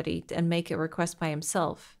the Tatari and make a request by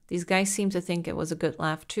himself. These guys seemed to think it was a good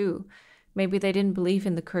laugh too. Maybe they didn't believe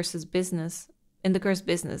in the curse business,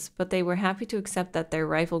 but they were happy to accept that their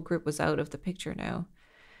rival group was out of the picture now.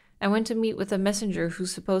 I went to meet with a messenger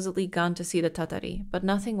who's supposedly gone to see the Tatari, but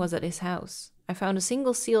nothing was at his house. I found a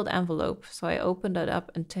single sealed envelope, so I opened it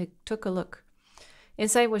up and took a look.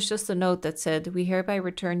 Inside was just a note that said, "We hereby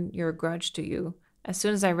return your grudge to you." As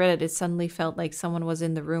soon as I read it, it suddenly felt like someone was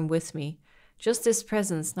in the room with me. Just this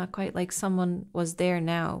presence, not quite like someone was there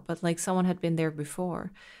now, but like someone had been there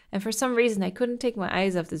before. And for some reason, I couldn't take my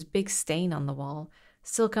eyes off this big stain on the wall.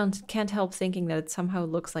 Still can't help thinking that it somehow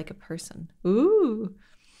looks like a person. Ooh!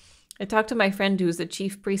 I talked to my friend who's the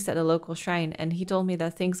chief priest at a local shrine, and he told me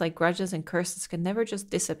that things like grudges and curses can never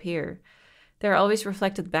just disappear. They're always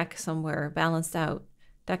reflected back somewhere, balanced out.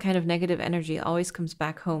 That kind of negative energy always comes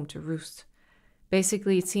back home to roost.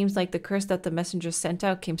 Basically, it seems like the curse that the messenger sent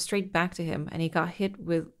out came straight back to him, and he got hit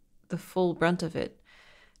with the full brunt of it.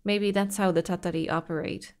 Maybe that's how the Tatari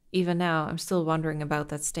operate. Even now, I'm still wondering about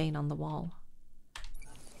that stain on the wall.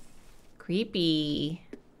 Creepy.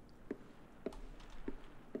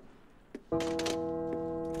 Creepy.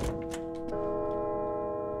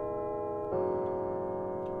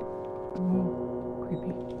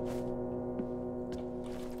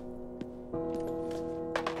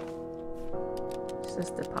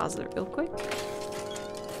 Just deposit it real quick.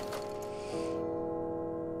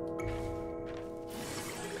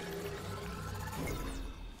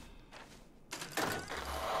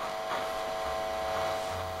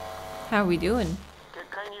 How are we doing?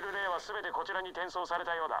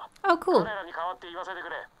 Oh, cool.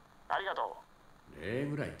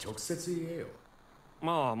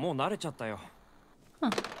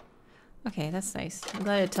 Huh. Okay, that's nice. I'm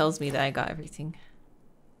glad it tells me that I got everything.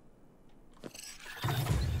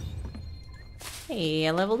 Hey,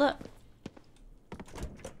 I leveled up.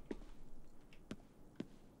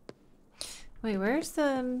 Wait, where's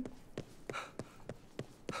the...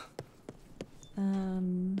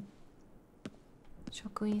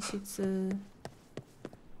 Shokuinshitsu.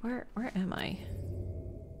 Where am I?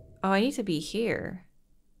 Oh, I need to be here.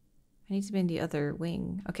 I need to be in the other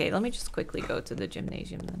wing. Okay, let me just quickly go to the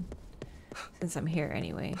gymnasium then. Since I'm here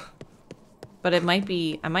anyway. But it might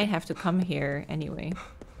be... I might have to come here anyway.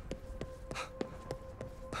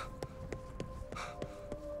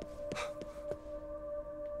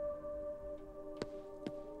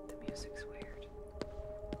 The music's weird.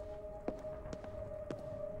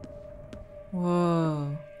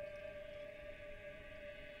 Whoa.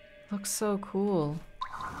 Looks so cool.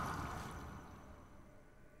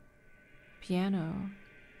 Piano.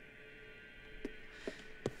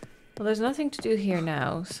 Well, there's nothing to do here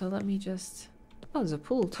now, so let me just... Oh, there's a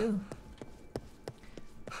pool too.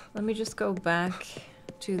 Let me just go back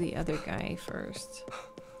to the other guy first.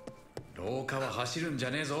 廊下は走るんじ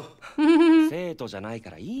ゃねえぞ。生徒じゃないか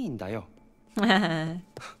らいいんだよ。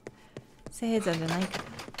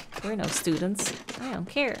We're no students. I don't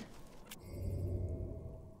care.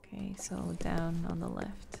 Okay, so down on the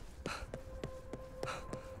left.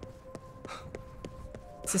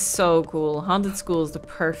 This is so cool. Haunted School is the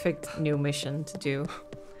perfect new mission to do.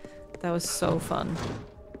 That was so fun.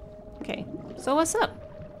 Okay, so what's up?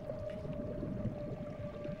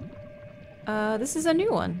 This is a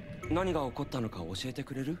new one. 何が起こったのか教えて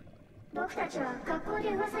くれる？僕たちは学校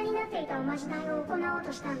で噂になっていたおまじないを行おう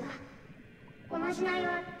としたんだ。おまじない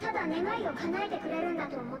はただ願いを叶えてくれるんだ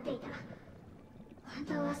と思っていた。本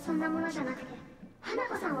当はそんなものじゃなくて、花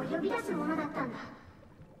子さんを呼び出すものだったんだ。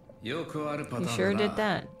よくあるパタ You ー sure ン did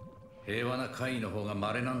だ that. な。平和な会の方が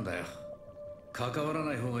稀なんだよ。関わら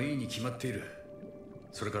ない方がいいに決まっている。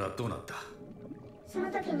それからどうなった？その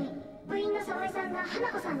時に部員の沢井さんが花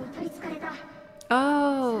子さんに取り憑かれた。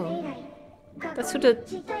Oh, それ以来、 that's who the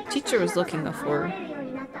teacher was looking for. 現れるよう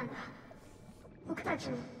になったんだ。僕たち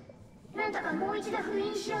もなんとかもう一度封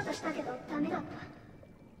印しようとしたけどダメだった。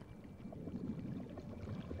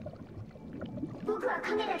僕は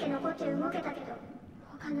影だけ残って動けたけど、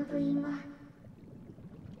他の部員は。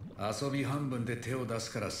遊び半分で手を出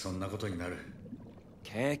すからそんなことになる。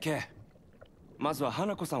KK、まずは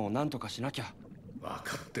花子さんを何とかしなきゃ。分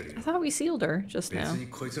かってるよ。 I thought we sealed her just 別 now. に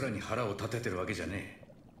こいつらに腹を立ててるわけじゃねえ。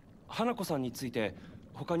花子さんについて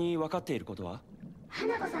他に分かっていることは？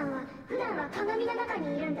花子さんは普段は鏡の中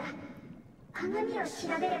にいるんだ。鏡を調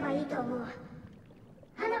べればいいと思うわ。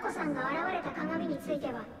花子さんが現れた鏡について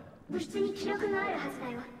は物質に記録があるはず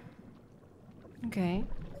だよ。 Okay.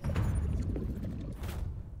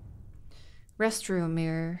 Restroom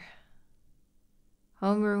mirror.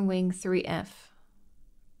 Homeroom wing 3F.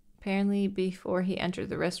 Apparently, before he entered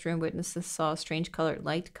the restroom, witnesses saw a strange colored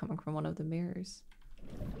light coming from one of the mirrors.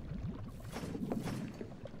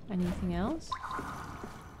 Anything else?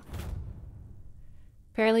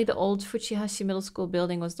 Apparently, the old Fuchihashi Middle School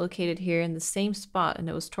building was located here in the same spot, and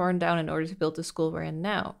it was torn down in order to build the school we're in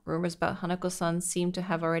now. Rumors about Hanako-san seem to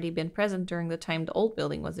have already been present during the time the old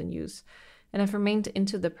building was in use, and have remained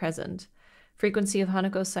into the present. Frequency of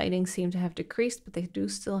Hanako sightings seem to have decreased, but they do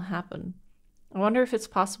still happen. I wonder if it's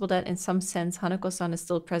possible that, in some sense, Hanako-san is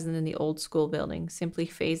still present in the old school building, simply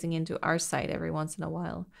phasing into our site every once in a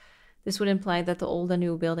while. This would imply that the old and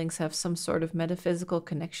new buildings have some sort of metaphysical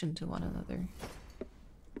connection to one another.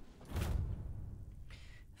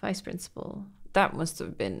 Vice Principal. That must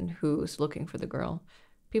have been who's looking for the girl.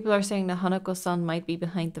 People are saying that Hanako-san might be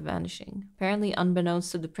behind the vanishing. Apparently,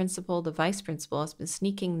 unbeknownst to the principal, the vice principal has been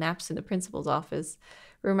sneaking naps in the principal's office.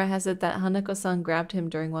 Rumor has it that Hanako-san grabbed him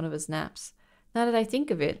during one of his naps. Now that I think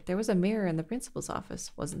of it, there was a mirror in the principal's office,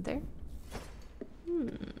 wasn't there?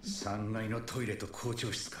 3階のトイレと校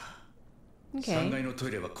長室か。Okay. 3階のト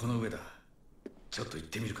イレはこの上だ。ちょっと行っ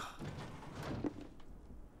てみるか。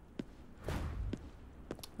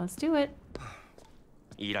Let's do it.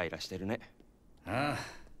 イライラしてるね。あ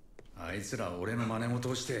あ、あいつら俺の真似事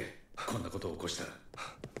をしてこんなことを起こした。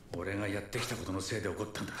俺がやってきたことのせいで起こっ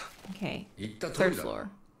たんだ。Okay. 言った通 Third りだ。 floor.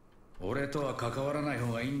 俺とは関わらない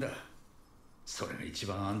方がいいんだ。それが一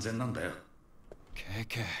番安全なんだよ。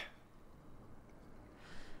KK。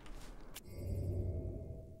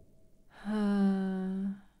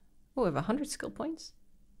Oh, we have 100 skill points.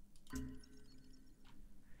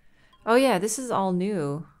 Oh yeah, this is all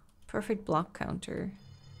new. Perfect block counter.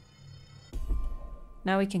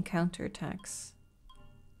 Now we can counter attacks.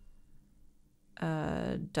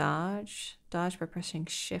 Dodge. Dodge by pressing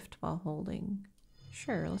shift while holding.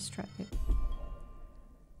 Sure, let's try it.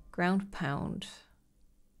 Ground pound.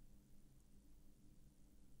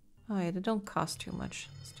 Oh yeah, they don't cost too much.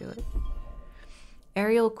 Let's do it.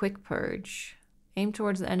 Aerial quick purge. Aim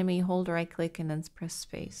towards the enemy, hold right click, and then press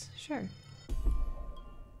space. Sure.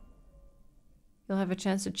 You'll have a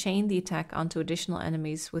chance to chain the attack onto additional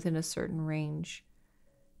enemies within a certain range.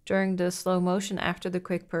 During the slow motion after the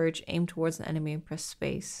quick purge, aim towards an enemy and press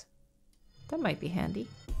space. That might be handy.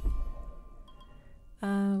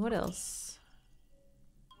 What else?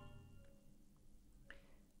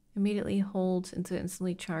 Immediately hold to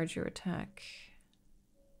instantly charge your attack.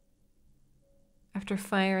 After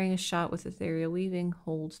firing a shot with ethereal weaving,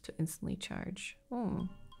 hold to instantly charge. Oh.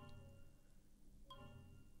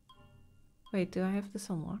 Wait, do I have this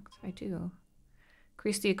unlocked? I do.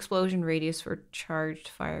 Increase the explosion radius for charged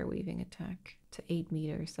fire weaving attack to 8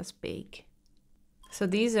 meters. That's big. So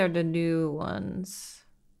these are the new ones.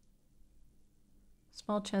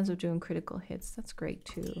 Small chance of doing critical hits. That's great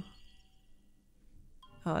too.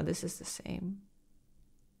 Oh, this is the same.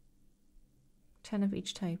 10 of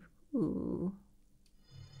each type. Ooh.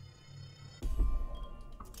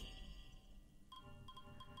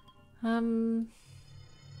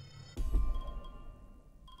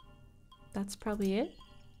 That's probably it.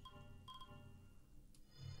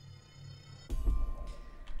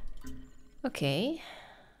 Okay.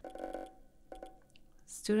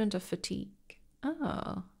 Student of fatigue.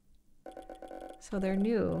 Oh. So they're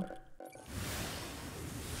new.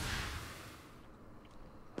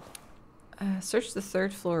 Search the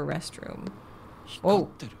third floor restroom. Oh.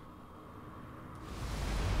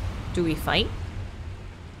 Do we fight?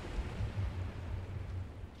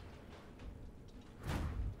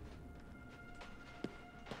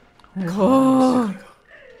 Whoa.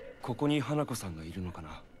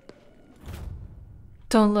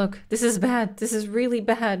 Don't look. This is bad. This is really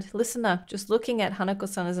bad. Listen up. Just looking at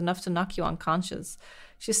Hanako-san is enough to knock you unconscious.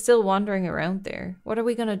 She's still wandering around there. What are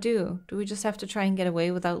we gonna do? Do we just have to try and get away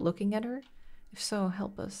without looking at her? If so,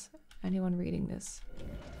 help us. Anyone reading this?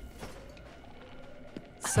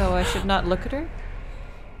 So I should not look at her?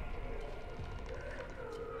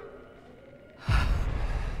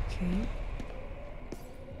 Okay.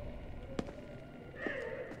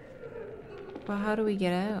 Well, how do we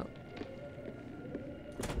get out?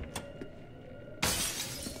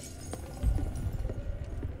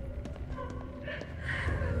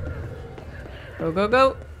 Go, go,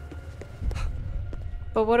 go!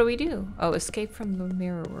 But what do we do? Oh, escape from the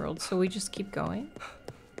mirror world. So we just keep going?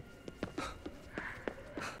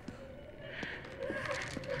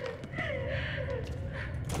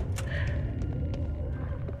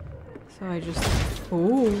 So I just...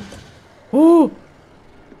 Oh! Oh!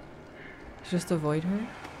 Just avoid her?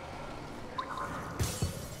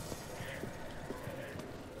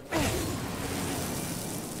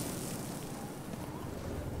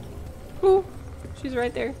 Oh! She's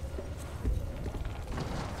right there.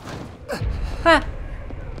 Ha!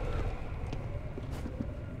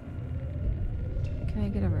 Can I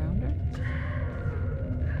get around her?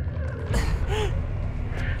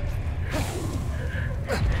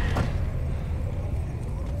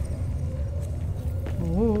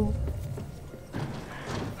 Oh.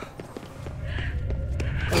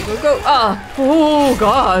 Go, go, go! Ah! Oh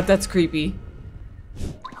god, that's creepy.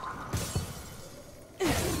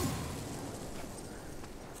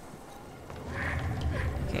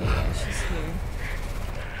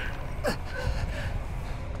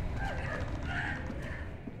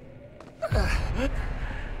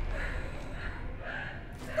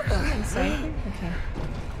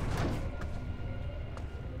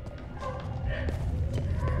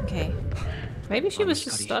 Maybe she was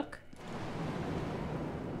just stuck.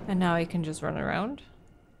 And now I can just run around.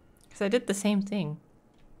 Because I did the same thing.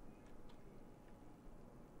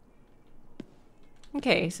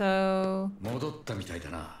 Okay, so... Should we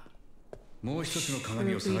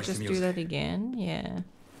just do that again? Yeah.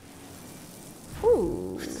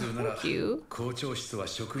 Ooh, thank you.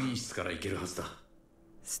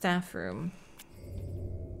 Staff room.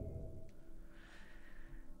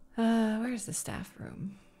 Where's the staff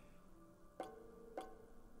room?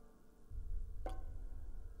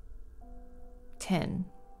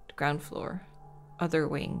 Ground floor. Other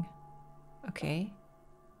wing. Okay.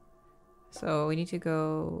 So we need to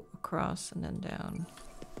go across and then down.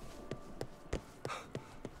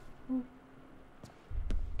 Ooh.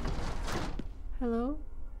 Hello?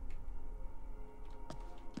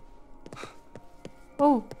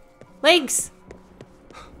 Oh! Legs!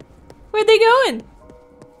 Where'd they going?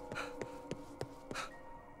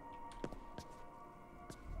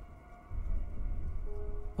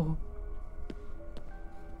 Oh.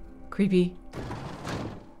 Creepy.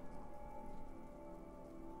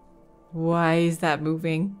 Why is that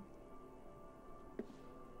moving?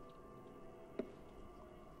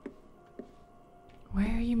 Why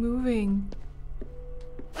are you moving?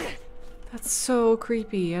 That's so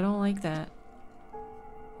creepy. I don't like that.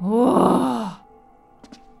 Whoa!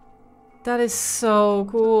 That is so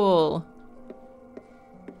cool.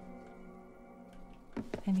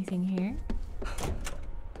 Anything here?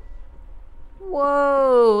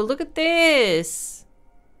 Whoa, look at this.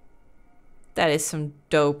 That is some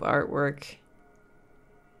dope artwork.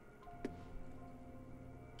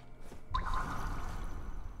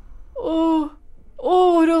 Oh,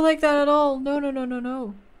 oh, I don't like that at all. No, no, no, no,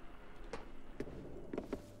 no.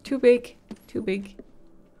 Too big, too big.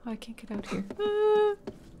 Oh, I can't get out here.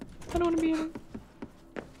 I don't want to be in it.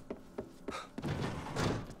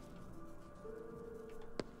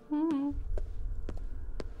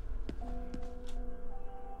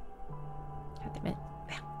 God damn it.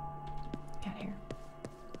 Get here.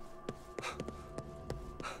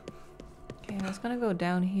 Okay, I was gonna go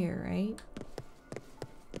down here, right?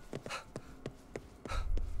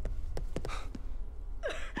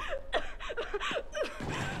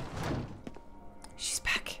 She's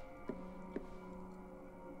back.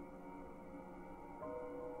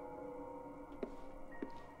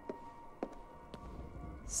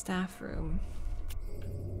 Staff room.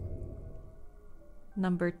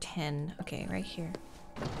 Number 10. Okay, right here.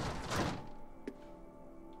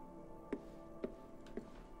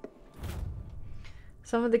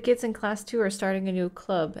 Some of the kids in class 2 are starting a new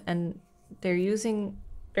club, and they're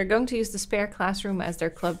going to use the spare classroom as their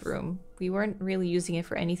club room. We weren't really using it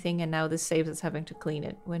for anything, and now this saves us having to clean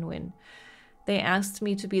it. Win-win. They asked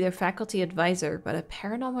me to be their faculty advisor, but a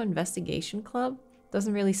paranormal investigation club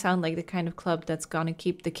doesn't really sound like the kind of club that's gonna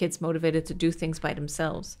keep the kids motivated to do things by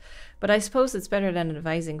themselves. But I suppose it's better than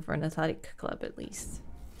advising for an athletic club, at least.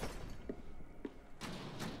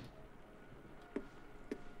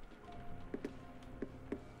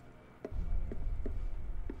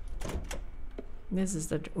 This is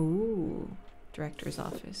the... Ooh, director's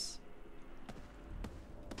office.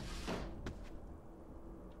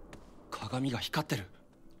 鏡が光ってる。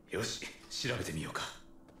よし、調べてみようか。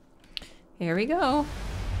 Here we go.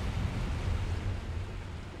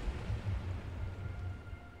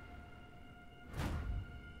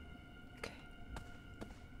 Okay.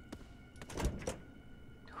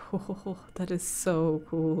 Oh, that is so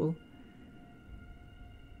cool.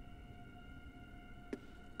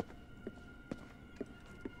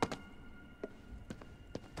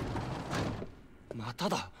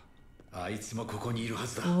 Matada. あいつもここにいるは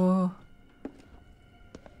ずだ。 Oh.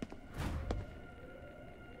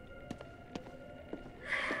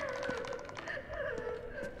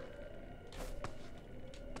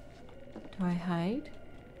 Do I hide?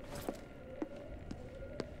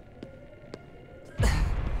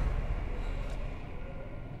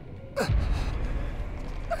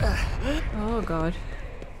 Oh god.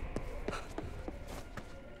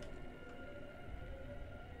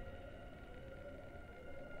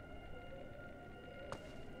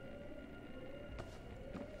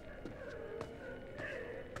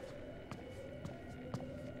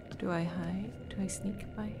 Do I hide? Do I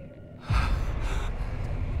sneak by here?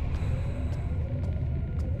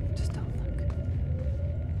 Just don't look.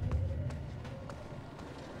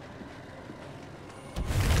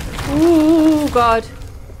 Ooh, God.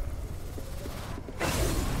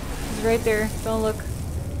 He's right there. Don't look.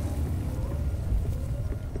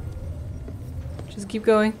 Just keep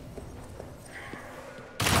going.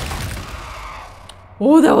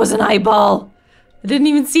 Oh, that was an eyeball. I didn't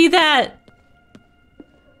even see that.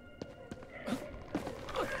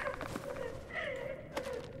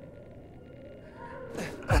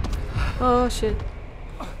 Oh shit.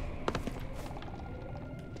 How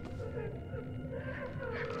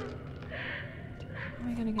am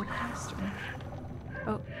I gonna get past her?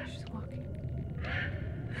 Oh, she's walking.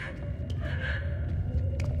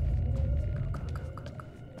 Go, go, go, go, go.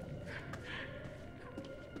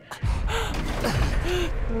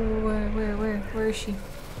 Oh, where is she?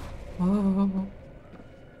 Whoa.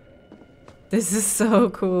 This is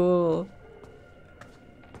so cool.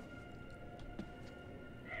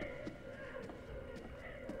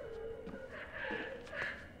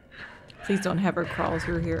 Please don't have her crawl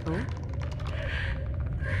through here. Oh.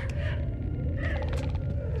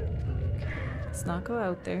 Let's not go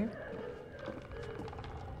out there.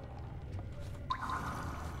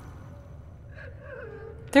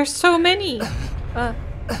 There's so many!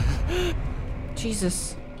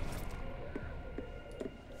 Jesus.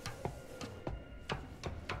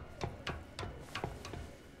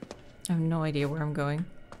 I have no idea where I'm going.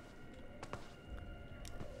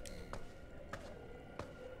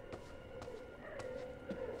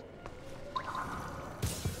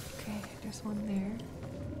 One there.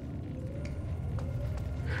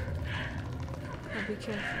 I'll be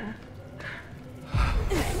careful.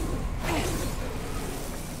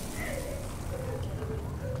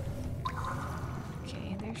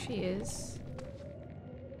 she is.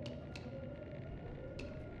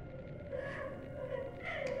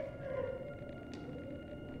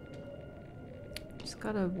 Just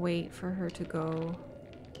gotta wait for her to go.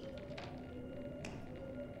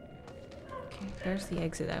 Okay, there's the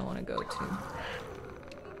exit I want to go to.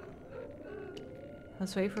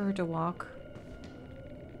 Let's wait for her to walk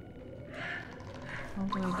all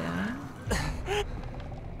the way down.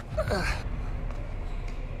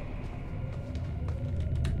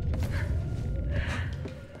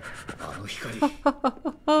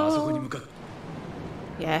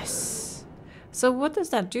 Yes. So what does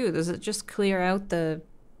that do? Does it just clear out the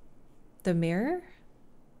mirror?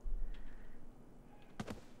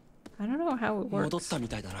 I don't know how it works. 戻ったみ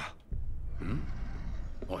たいだな。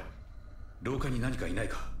おい、廊下に何かいない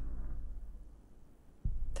か。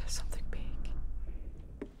 There's something big.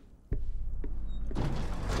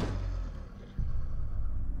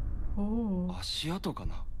 おー。足跡か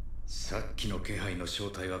な。さっきの気配の正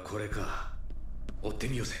体はこれか。追って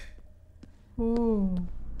みようぜ。おー。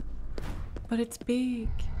But it's big.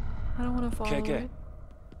 I don't want to follow KK it.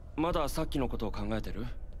 まださっきのことを考えてる？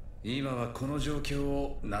今はこの状況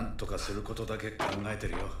を何とかすることだけ考えて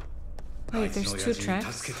るよ。あ Wait, いつの there's 親 two 父に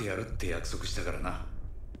tracks? 助けてやるって約束したからな。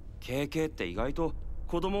KK って意外と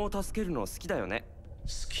子供を助けるの好きだよね。好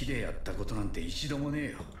きでやったことなんて一度もね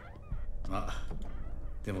えよ。まあ、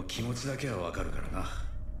でも気持ちだけはわかるからな。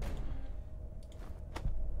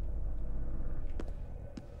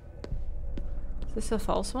Is this a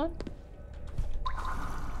false one?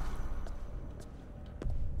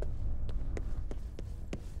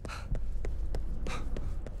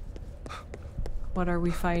 What are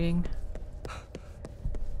we fighting?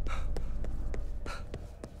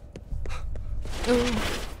 Ooh.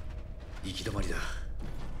 行き止まりだ。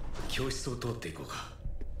教室を通っていこうか。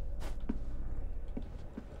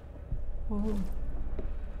 Oh.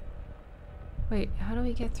 Wait, how do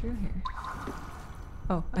we get through here?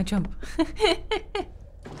 Oh, I jump.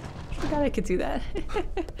 Forgot I could do that.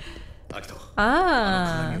 アキト、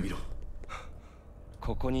あの鏡を見ろ。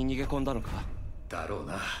ここに逃げ込んだのか？だろう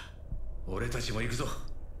な。俺たちも行くぞ。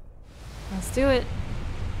 Let's do it.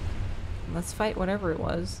 Let's fight whatever it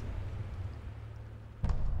was.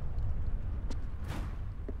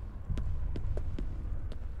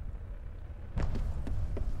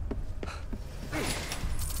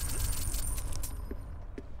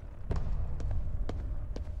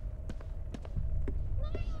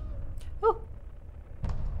 Oh.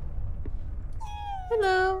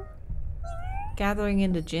 Hello. Gathering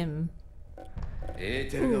in the gym. エ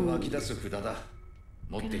ーテルが湧き出す札だ。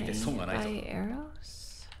持って Can いて I 損がないぞ。 buy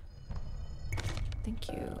arrows?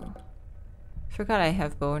 Thank you. Forgot I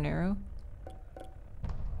have bow and arrow.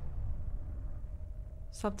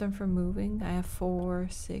 Stop them from moving. I have 4,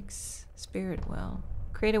 6. Spirit well.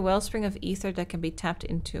 Create a wellspring of ether that can be tapped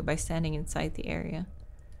into by standing inside the area.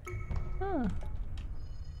 Huh.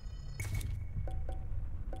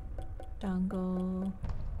 Dangle.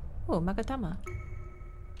 Oh, Magatama.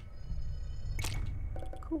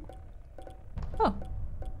 Cool. Oh,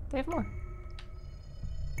 they have more.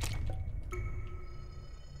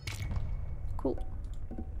 Cool.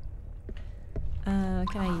 Can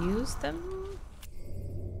I use them?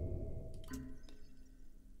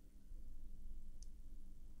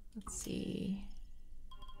 Let's see.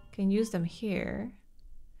 Can use them here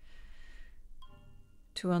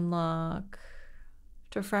to unlock.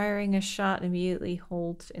 After firing a shot, immediately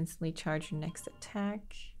hold to instantly charge your next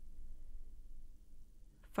attack.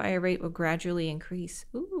 Fire rate will gradually increase.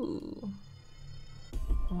 Ooh.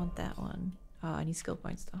 I want that one. Oh, I need skill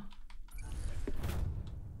points though.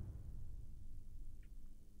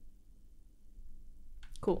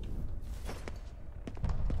 Cool.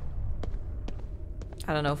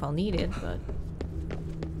 I don't know if I'll need it, but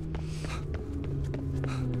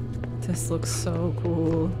this looks so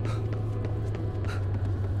cool.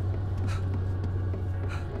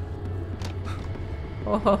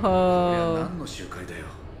 Oh.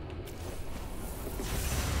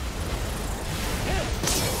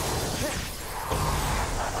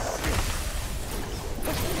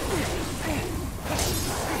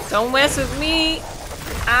 Don't mess with me.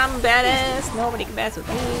 I'm badass. Nobody can mess with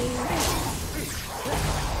me.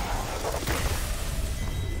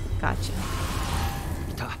 Gotcha.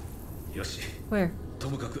 Where? Oh.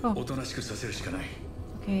 Okay.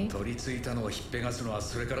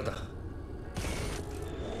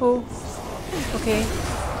 Oh. Okay.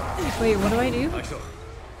 Wait, what do I do?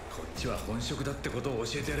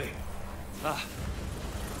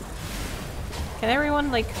 Can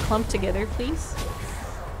everyone like clump together, please?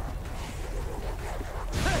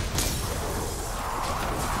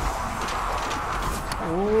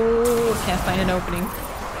 Oh, can't find an opening.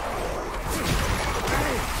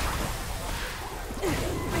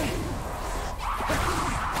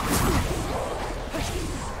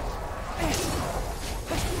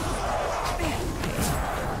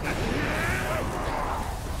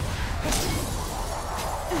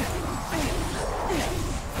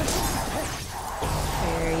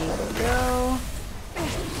 There you go.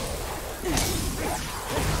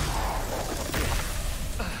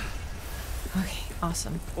 Okay,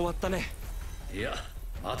 awesome. 終わったね。いや、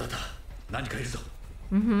まだだ。何かいるぞ。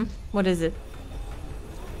What is it?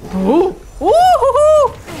 Oh! Ooh!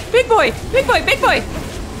 Big boy! Big boy! Big boy!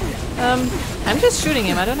 I'm just shooting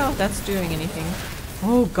him. I don't know if that's doing anything.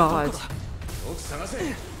 Oh god.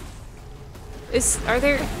 Are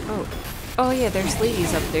there... Oh. Oh yeah, there's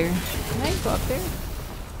ladies up there. Can I go up there?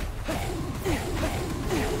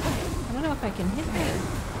 I don't know if I can hit her.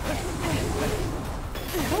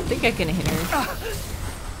 I don't think I can hit her.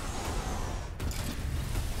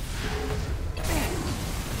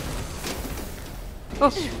 Oh!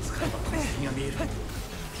 Okay,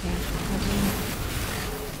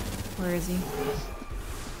 where is he? Okay.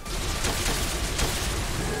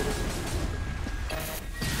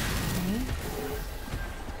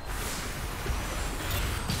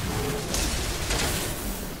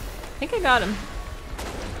 I think I got him.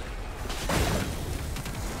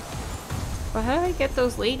 Well, how do I get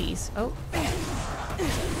those ladies? Oh.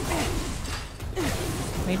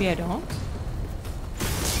 Maybe I don't?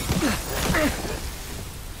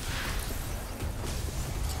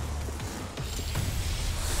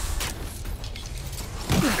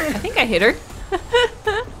 I think I hit her.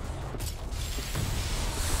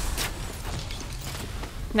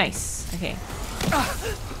 Nice. Okay.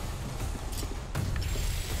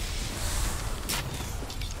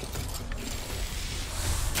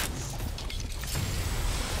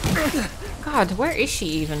 God, where is she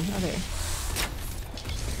even? Oh, there.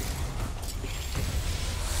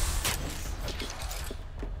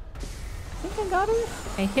 I think I got her.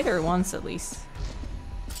 I hit her once at least.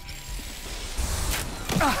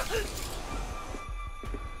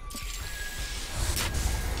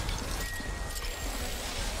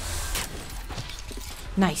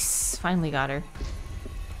 Nice. Finally got her.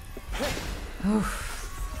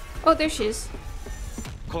 Oof. Oh, there she is.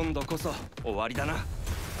 今度こそ終わりだな。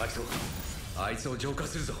アキト、あいつを浄化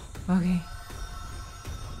するぞ。Okay.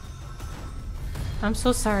 I'm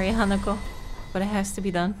so sorry, Hanako, but it has to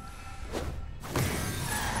be done.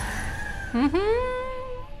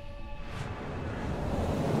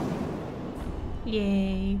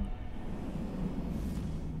 Yay.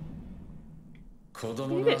 子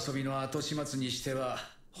供の遊びの後始末にしては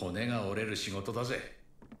骨が折れる仕事だぜ。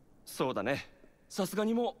そうだね。さすが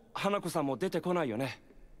にもう花子さんも出てこないよね。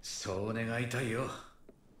そう願いたいよ。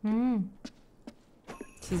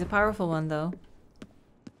She's a powerful one, though.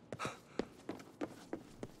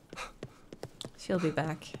 She'll be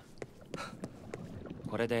back.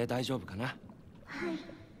 これで大丈夫かな。はい。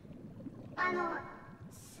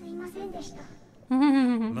すいませんでした。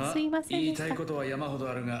まあ、すいません言いでしたたいことは山ほど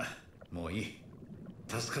あるが、もういい。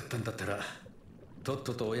助かったんだったら、とっ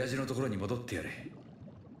とと親父のところに戻ってやれ。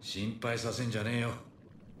心配させんじゃねえよ。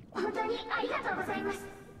本当にありがとうございます。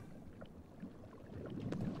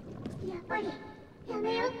やっぱりや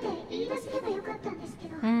めようって言い出せればよかったんですけ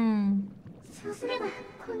ど、そうすれば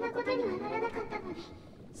こんなことにはならなかったのに、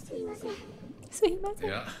すいません。すいません。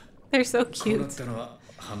いや、 They're so こうなっ cute. たのは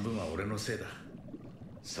半分は俺のせいだ。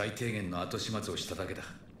最低限の後始末をしただけだ。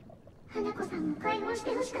花子さんも解放して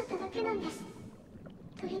ほしかっただけなんです。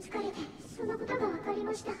取り憑かれてそのことが分かり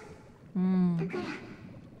ました。だから、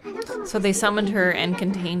So they summoned her and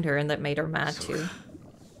contained her, and that made her mad そう too. か。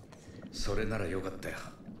それならよかったよ。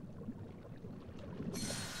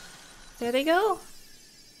There they go.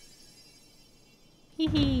 Hee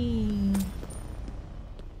hee.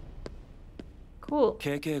 Cool.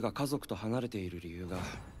 KK が家族と離れている理由が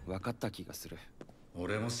分かった気がする。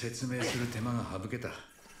俺も説明する手間が省けた。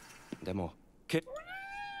でも、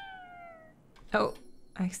Oh,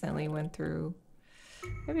 I accidentally went through.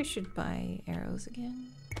 Maybe I should buy arrows again.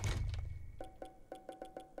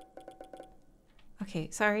 Okay,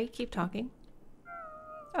 sorry, keep talking.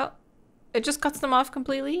 Oh, it just cuts them off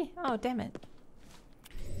completely? Oh, damn it.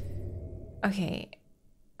 Okay,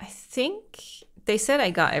 I think they said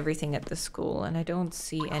I got everything at the school and I don't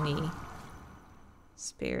see any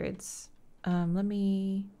spirits. Let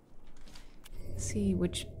me see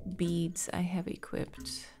which beads I have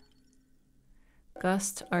equipped.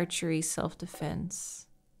 Gust, archery, self-defense.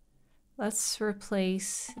 Let's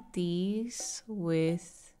replace these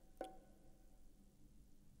with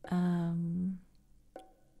let's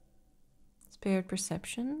Spirit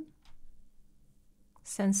perception.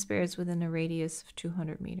 Sense spirits within a radius of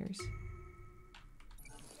 200 meters.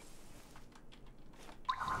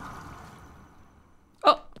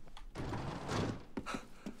 Oh!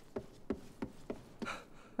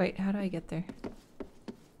 Wait, how do I get there?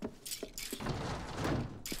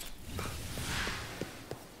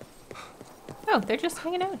 Oh, they're just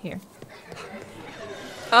hanging out here.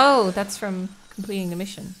 Oh, that's from completing the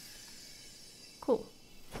mission. Cool.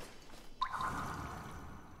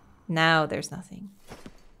 Now there's nothing.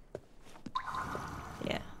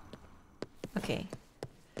 Yeah. Okay.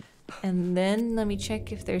 And then let me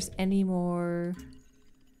check if there's any more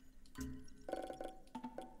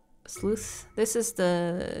sleuth. This is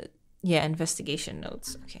the, yeah, investigation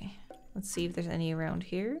notes. Okay. Let's see if there's any around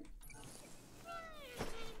here.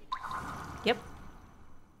 Yep.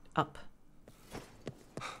 Up.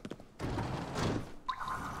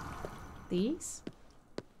 These?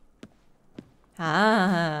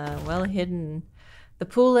 Ah, well hidden. The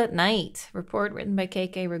pool at night. Report written by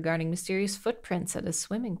KK regarding mysterious footprints at a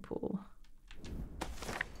swimming pool.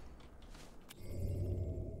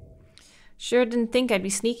 Sure didn't think I'd be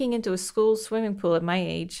sneaking into a school swimming pool at my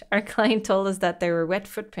age. Our client told us that there were wet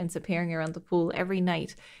footprints appearing around the pool every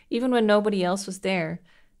night, even when nobody else was there.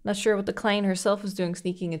 Not sure what the client herself was doing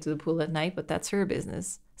sneaking into the pool at night, but that's her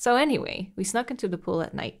business. So anyway, we snuck into the pool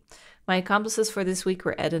at night. My accomplices for this week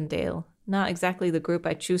were Ed and Dale. Not exactly the group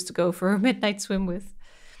I'd choose to go for a midnight swim with.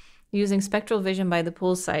 Using spectral vision by the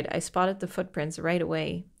poolside, I spotted the footprints right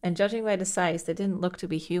away, and judging by the size, they didn't look to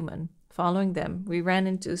be human. Following them, we ran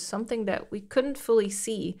into something that we couldn't fully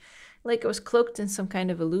see, like it was cloaked in some kind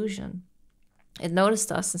of illusion. It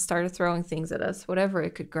noticed us and started throwing things at us, whatever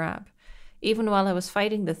it could grab. Even while I was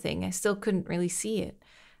fighting the thing, I still couldn't really see it.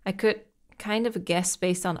 I could kind of guess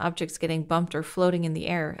based on objects getting bumped or floating in the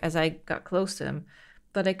air as I got close to him,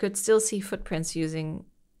 but I could still see footprints using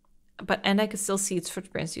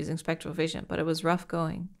spectral vision, but it was rough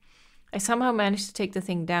going. I somehow managed to take the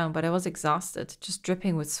thing down, but I was exhausted, just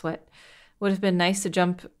dripping with sweat. Would have been nice to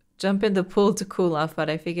jump in the pool to cool off, but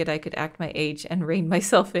I figured I could act my age and rein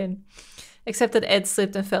myself in. Except that Ed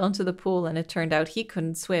slipped and fell into the pool, and it turned out he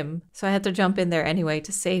couldn't swim, so I had to jump in there anyway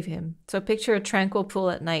to save him. So picture a tranquil pool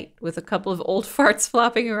at night, with a couple of old farts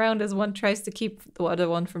flopping around as one tries to keep the other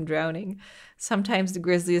one from drowning. Sometimes the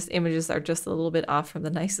grisliest images are just a little bit off from the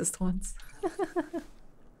nicest ones.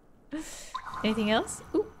 Anything else?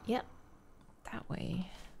 Ooh, yeah. That way.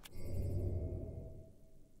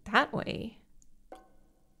 That way?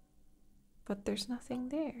 But there's nothing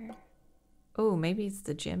there. Oh, maybe it's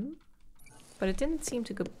the gym? But it didn't seem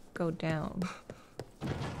to go down.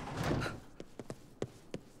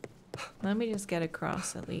 Let me just get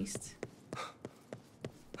across at least.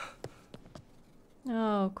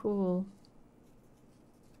 Oh, cool.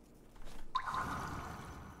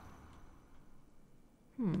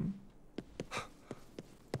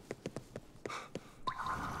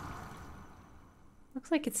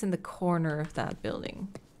 Looks like it's in the corner of that building.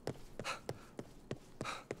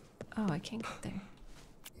 Oh, I can't get there.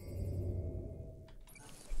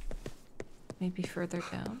 Maybe further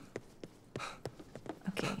down.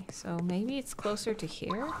 Okay, so maybe it's closer to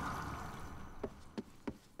here?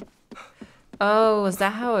 Oh, is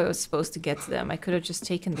that how I was supposed to get to them? I could have just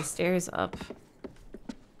taken the stairs up.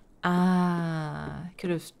 Ah, I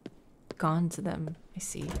could have gone to them. I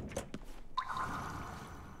see.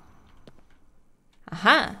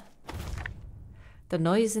 Aha! The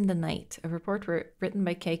noise in the night. A report written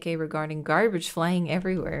by KK regarding garbage flying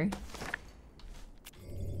everywhere.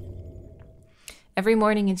 Every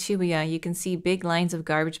morning in Shibuya, you can see big lines of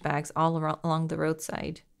garbage bags all along the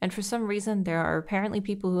roadside. And for some reason, there are apparently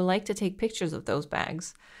people who like to take pictures of those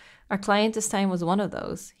bags. Our client this time was one of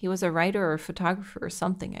those. He was a writer or a photographer or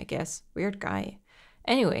something, I guess. Weird guy.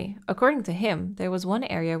 Anyway, according to him, there was one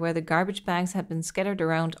area where the garbage bags had been scattered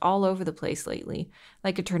around all over the place lately,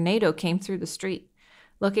 like a tornado came through the street.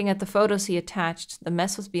 Looking at the photos he attached, the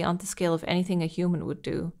mess was beyond the scale of anything a human would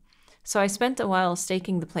do. So I spent a while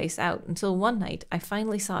staking the place out until one night I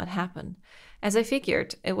finally saw it happen. As I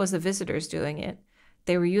figured, it was the visitors doing it.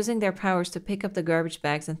 They were using their powers to pick up the garbage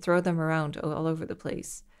bags and throw them around all over the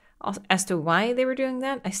place. As to why they were doing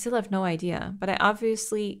that, I still have no idea, but I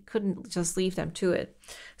obviously couldn't just leave them to it.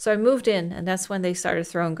 So I moved in, and that's when they started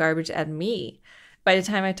throwing garbage at me. By the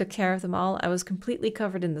time I took care of them all, I was completely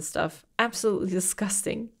covered in the stuff. Absolutely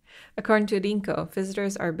disgusting. According to Rinko,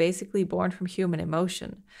 visitors are basically born from human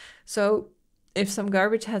emotion. So if some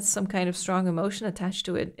garbage has some kind of strong emotion attached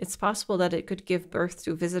to it, it's possible that it could give birth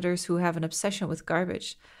to visitors who have an obsession with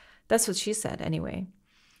garbage. That's what she said, anyway.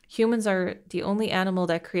 Humans are the only animal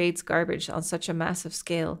that creates garbage on such a massive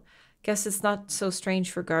scale. Guess it's not so strange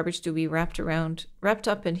for garbage to be wrapped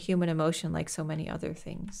up in human emotion like so many other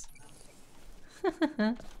things.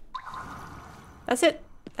 That's it.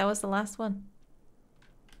 That was the last one.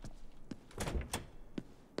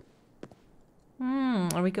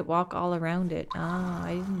 Or we could walk all around it. Ah,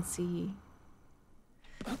 I didn't see.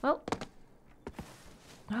 Well.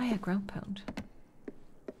 Oh yeah, ground pound.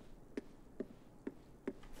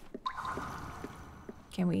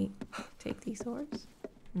 Can we take these ores?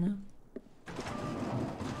 No.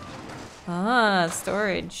 Ah,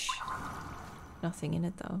 storage. Nothing in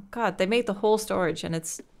it though. God, they made the whole storage and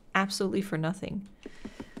it's absolutely for nothing.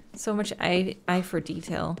 So much eye for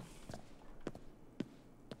detail.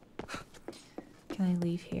 Can I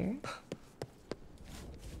leave here?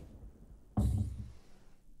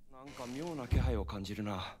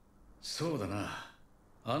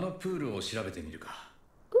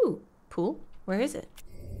 Ooh, pool? Where is it?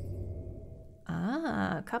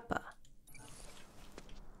 Ah, Kappa.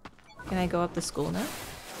 Can I go up the school now?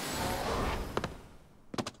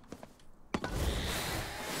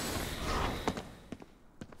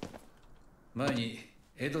 I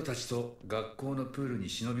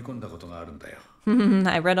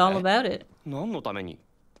read all about it. 何のために?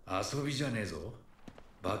 遊びじゃねえぞ。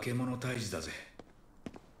化け物退治だぜ。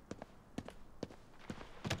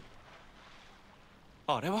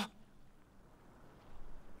あれは?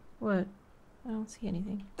 What? I don't see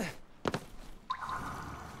anything.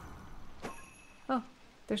 Oh,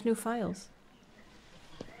 there's new files.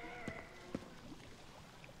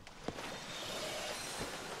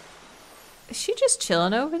 Is she just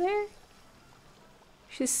chilling over there?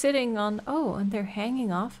 She's sitting on... Oh, and they're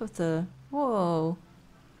hanging off of the... Whoa.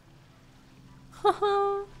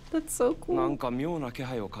 Haha, that's so cool. なんか妙な気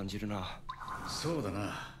配を感じるな。そうだ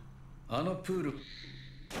な。あのプール。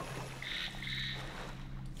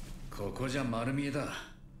ここじゃ丸見えだ。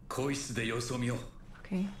更衣室で様子を見よう。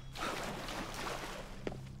Okay.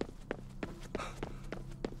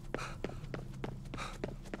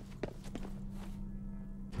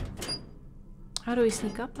 How do we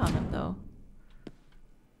sneak up on him, though?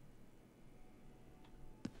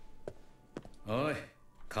 おい、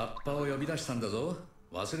カッパを呼び出したんだぞ。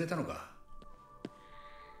忘れたのか?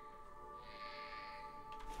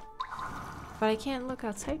 But I can't look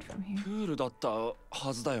outside from here. プールだったは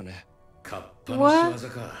ずだよね。カッパの仕業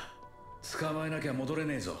か。捕まえなきゃ戻れ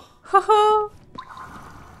ねえぞ。Haha.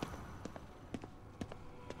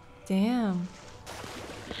 Damn.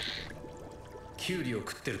 キュウリを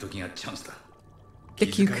食ってる時がチャンスだ。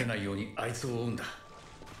 The 気づかれないようにあいつを追うんだ。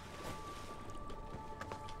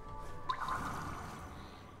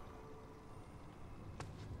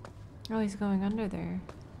 Oh, he's going under there.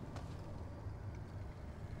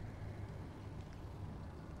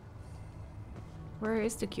 Where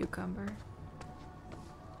is the cucumber?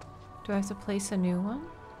 Do I have to place a new one?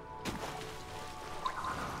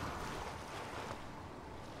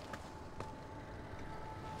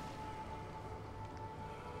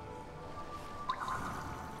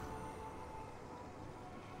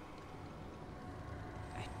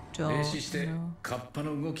 I don't know. カッパ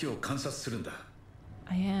の動きを観察するんだ。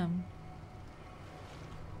 I am.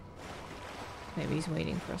 Maybe he's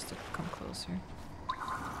waiting for us to come closer.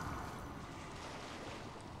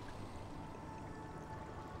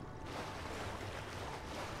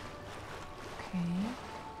 Okay.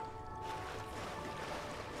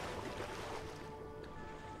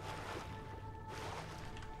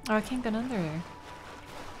 Oh, I can't get under there.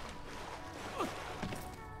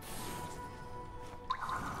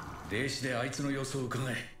 Where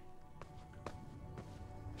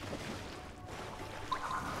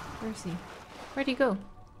is he? Where'd he go?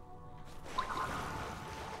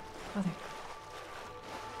 Oh, there.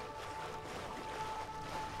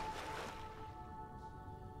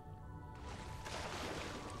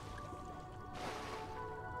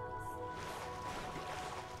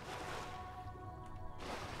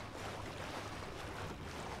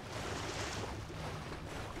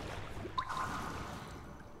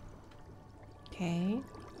 Okay.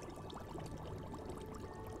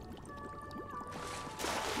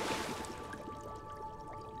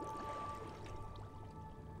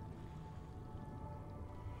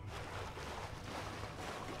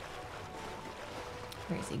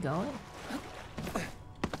 Where is he going?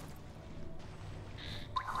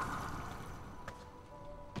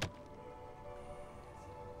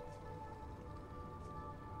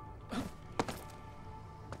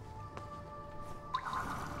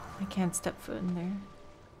 I can't step foot in there.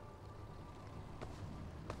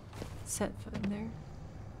 Set foot in there.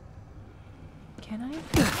 Can I?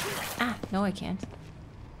 Ah, no I can't.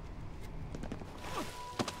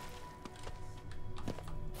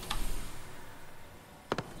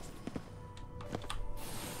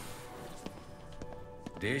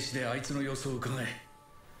 霊視であいつの様子を伺え。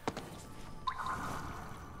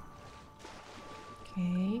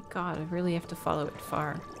 Okay, God, I really have to follow it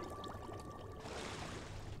far.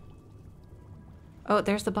 Oh,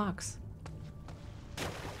 there's the box.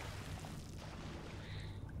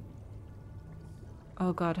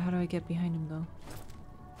 Oh God, how do I get behind him though?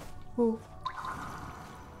 Ooh.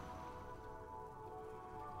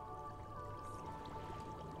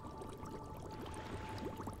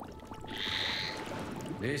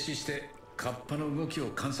霊視してカッパの動き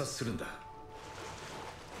を観察するんだ。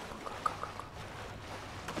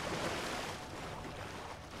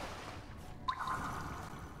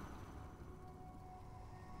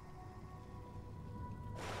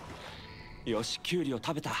よし、キュウリを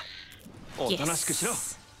食べた。おとなしくしろ。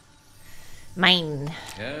Mine.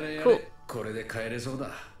 やれやれ、 Cool. これで帰れそう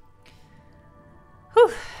だ。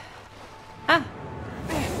 Whew. Ah.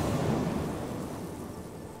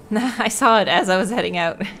 I saw it as I was heading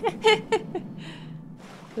out.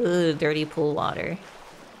 Ooh, dirty pool water.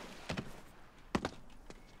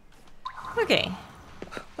 Okay.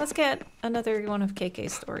 Let's get another one of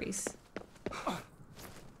KK's stories.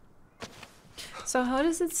 So how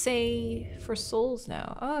does it say for souls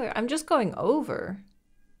now? Oh, I'm just going over.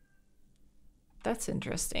 That's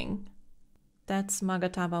interesting. That's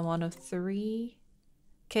Magatama 1 of 3.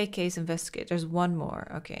 KK's investigate. There's one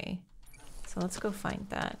more. Okay. So let's go find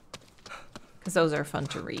that. Because those are fun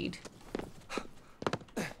to read.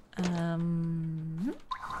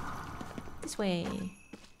 This way.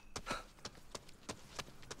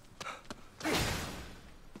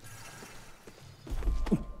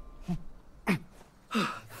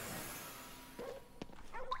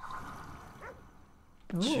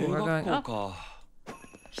 Ooh, we're going up.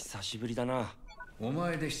 久しぶりだな。お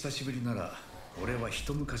前で久しぶりなら、俺は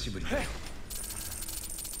一昔ぶりだよ。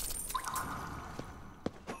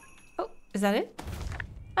 Oh, is that it?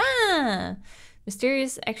 Ah!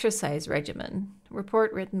 Mysterious exercise regimen.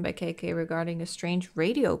 Report written by KK regarding a strange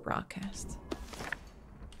radio broadcast.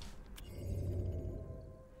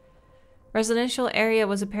 Residential area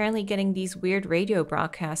was apparently getting these weird radio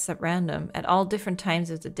broadcasts at random at all different times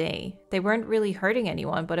of the day. They weren't really hurting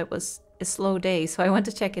anyone, but it was a slow day, so I went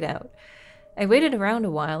to check it out. I waited around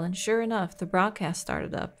a while, and sure enough, the broadcast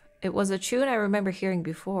started up. It was a tune I remember hearing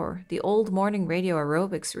before, the old morning radio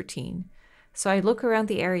aerobics routine. So I look around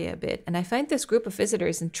the area a bit, and I find this group of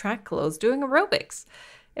visitors in track clothes doing aerobics.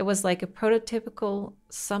 It was like a prototypical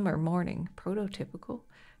summer morning. Prototypical?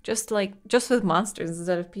 Just with monsters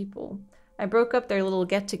instead of people. I broke up their little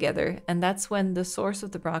get-together, and that's when the source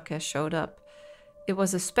of the broadcast showed up. It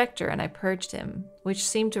was a specter, and I purged him, which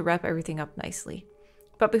seemed to wrap everything up nicely.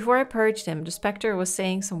 But before I purged him, the specter was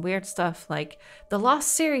saying some weird stuff like, "The lost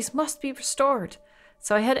series must be restored."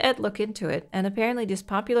 So I had Ed look into it, and apparently this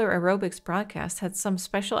popular aerobics broadcast had some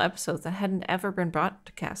special episodes that hadn't ever been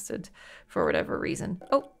broadcasted for whatever reason.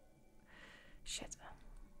 Oh, shit.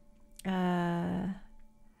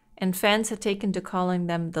 And fans had taken to calling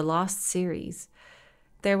them the Lost Series.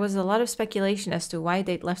 There was a lot of speculation as to why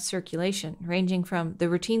they'd left circulation, ranging from the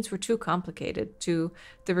routines were too complicated to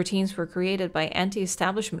the routines were created by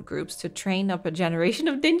anti-establishment groups to train up a generation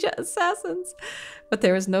of ninja assassins. But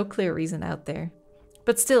there was no clear reason out there.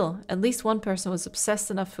 But still, at least one person was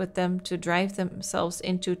obsessed enough with them to drive themselves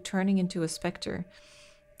into turning into a specter.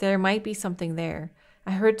 There might be something there.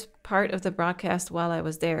 I heard part of the broadcast while I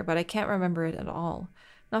was there, but I can't remember it at all.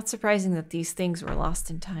 Not surprising that these things were lost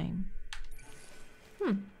in time.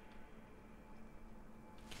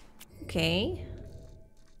 Okay.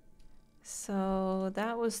 So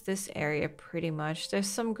that was this area pretty much. There's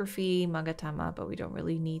some graffiti Magatama, but we don't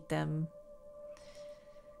really need them.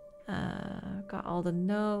 Got all the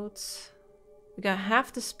notes. We got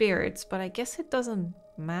half the spirits, but I guess it doesn't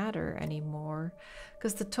matter anymore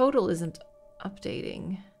because the total isn't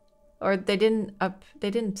updating. Or they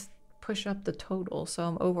didn't push up the total, so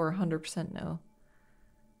I'm over 100% now.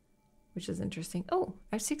 Which is interesting. Oh,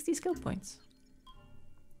 I have 60 skill points.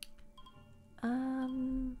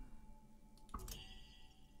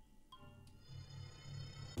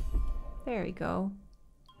 There we go.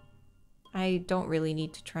 I don't really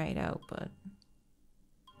need to try it out, but...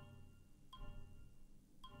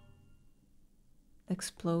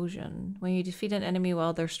 Explosion. When you defeat an enemy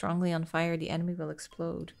while they're strongly on fire, the enemy will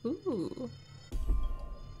explode. Ooh.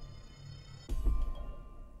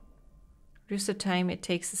 Reduce the time it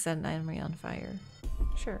takes to set an enemy on fire.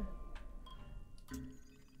 Sure.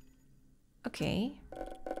 Okay.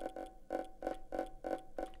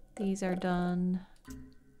 These are done.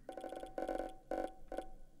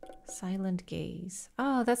 Silent gaze.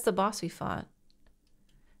 Oh, that's the boss we fought.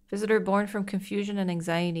 Visitor born from confusion and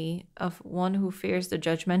anxiety of one who fears the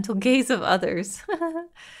judgmental gaze of others.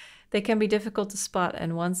 They can be difficult to spot,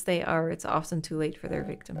 and once they are, it's often too late for their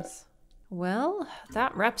victims. Well,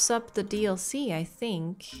 that wraps up the DLC, I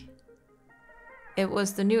think. It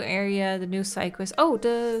was the new area, the new side quest. Oh,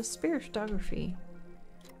 the spirit photography.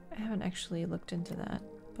 I haven't actually looked into that,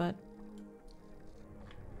 but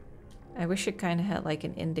I wish it kind of had like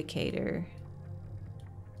an indicator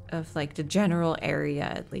of like the general area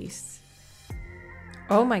at least.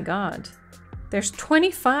 Oh my god. There's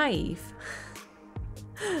 25!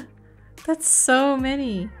 That's so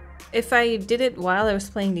many. If I did it while I was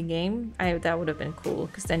playing the game, that would have been cool,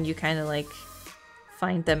 because then you kind of like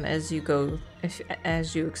find them as you go,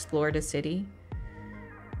 as you explore the city.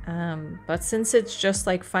 But since it's just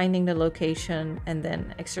like finding the location and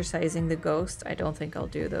then exercising the ghost, I don't think I'll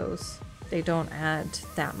do those. They don't add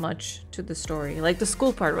that much to the story. Like the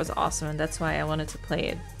school part was awesome, and that's why I wanted to play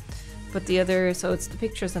it. But the other, so it's the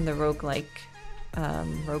pictures and the roguelite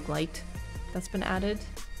that's been added.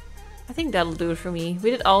 I think that'll do it for me.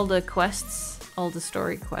 We did all the quests, all the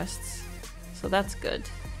story quests, so that's good.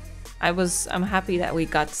 I'm happy that we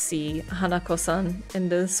got to see Hanako-san in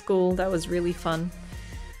the school. That was really fun.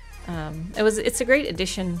 It's a great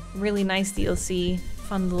addition, really nice DLC,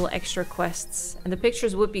 fun little extra quests, and the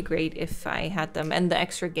pictures would be great if I had them, and the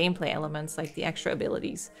extra gameplay elements, like the extra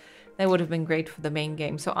abilities. That would have been great for the main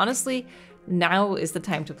game. So honestly, now is the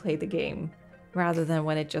time to play the game, rather than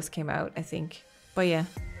when it just came out, I think. But yeah,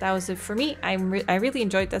 that was it for me. I really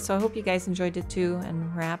enjoyed that, so I hope you guys enjoyed it too,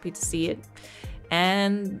 and we're happy to see it.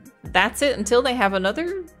 And that's it until they have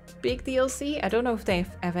another big DLC. I don't know if they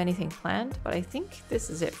have anything planned, but I think this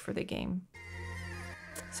is it for the game.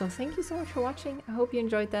 So thank you so much for watching. I hope you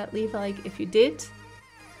enjoyed that. Leave a like if you did,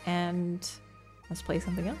 and let's play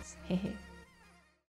something else. Hey.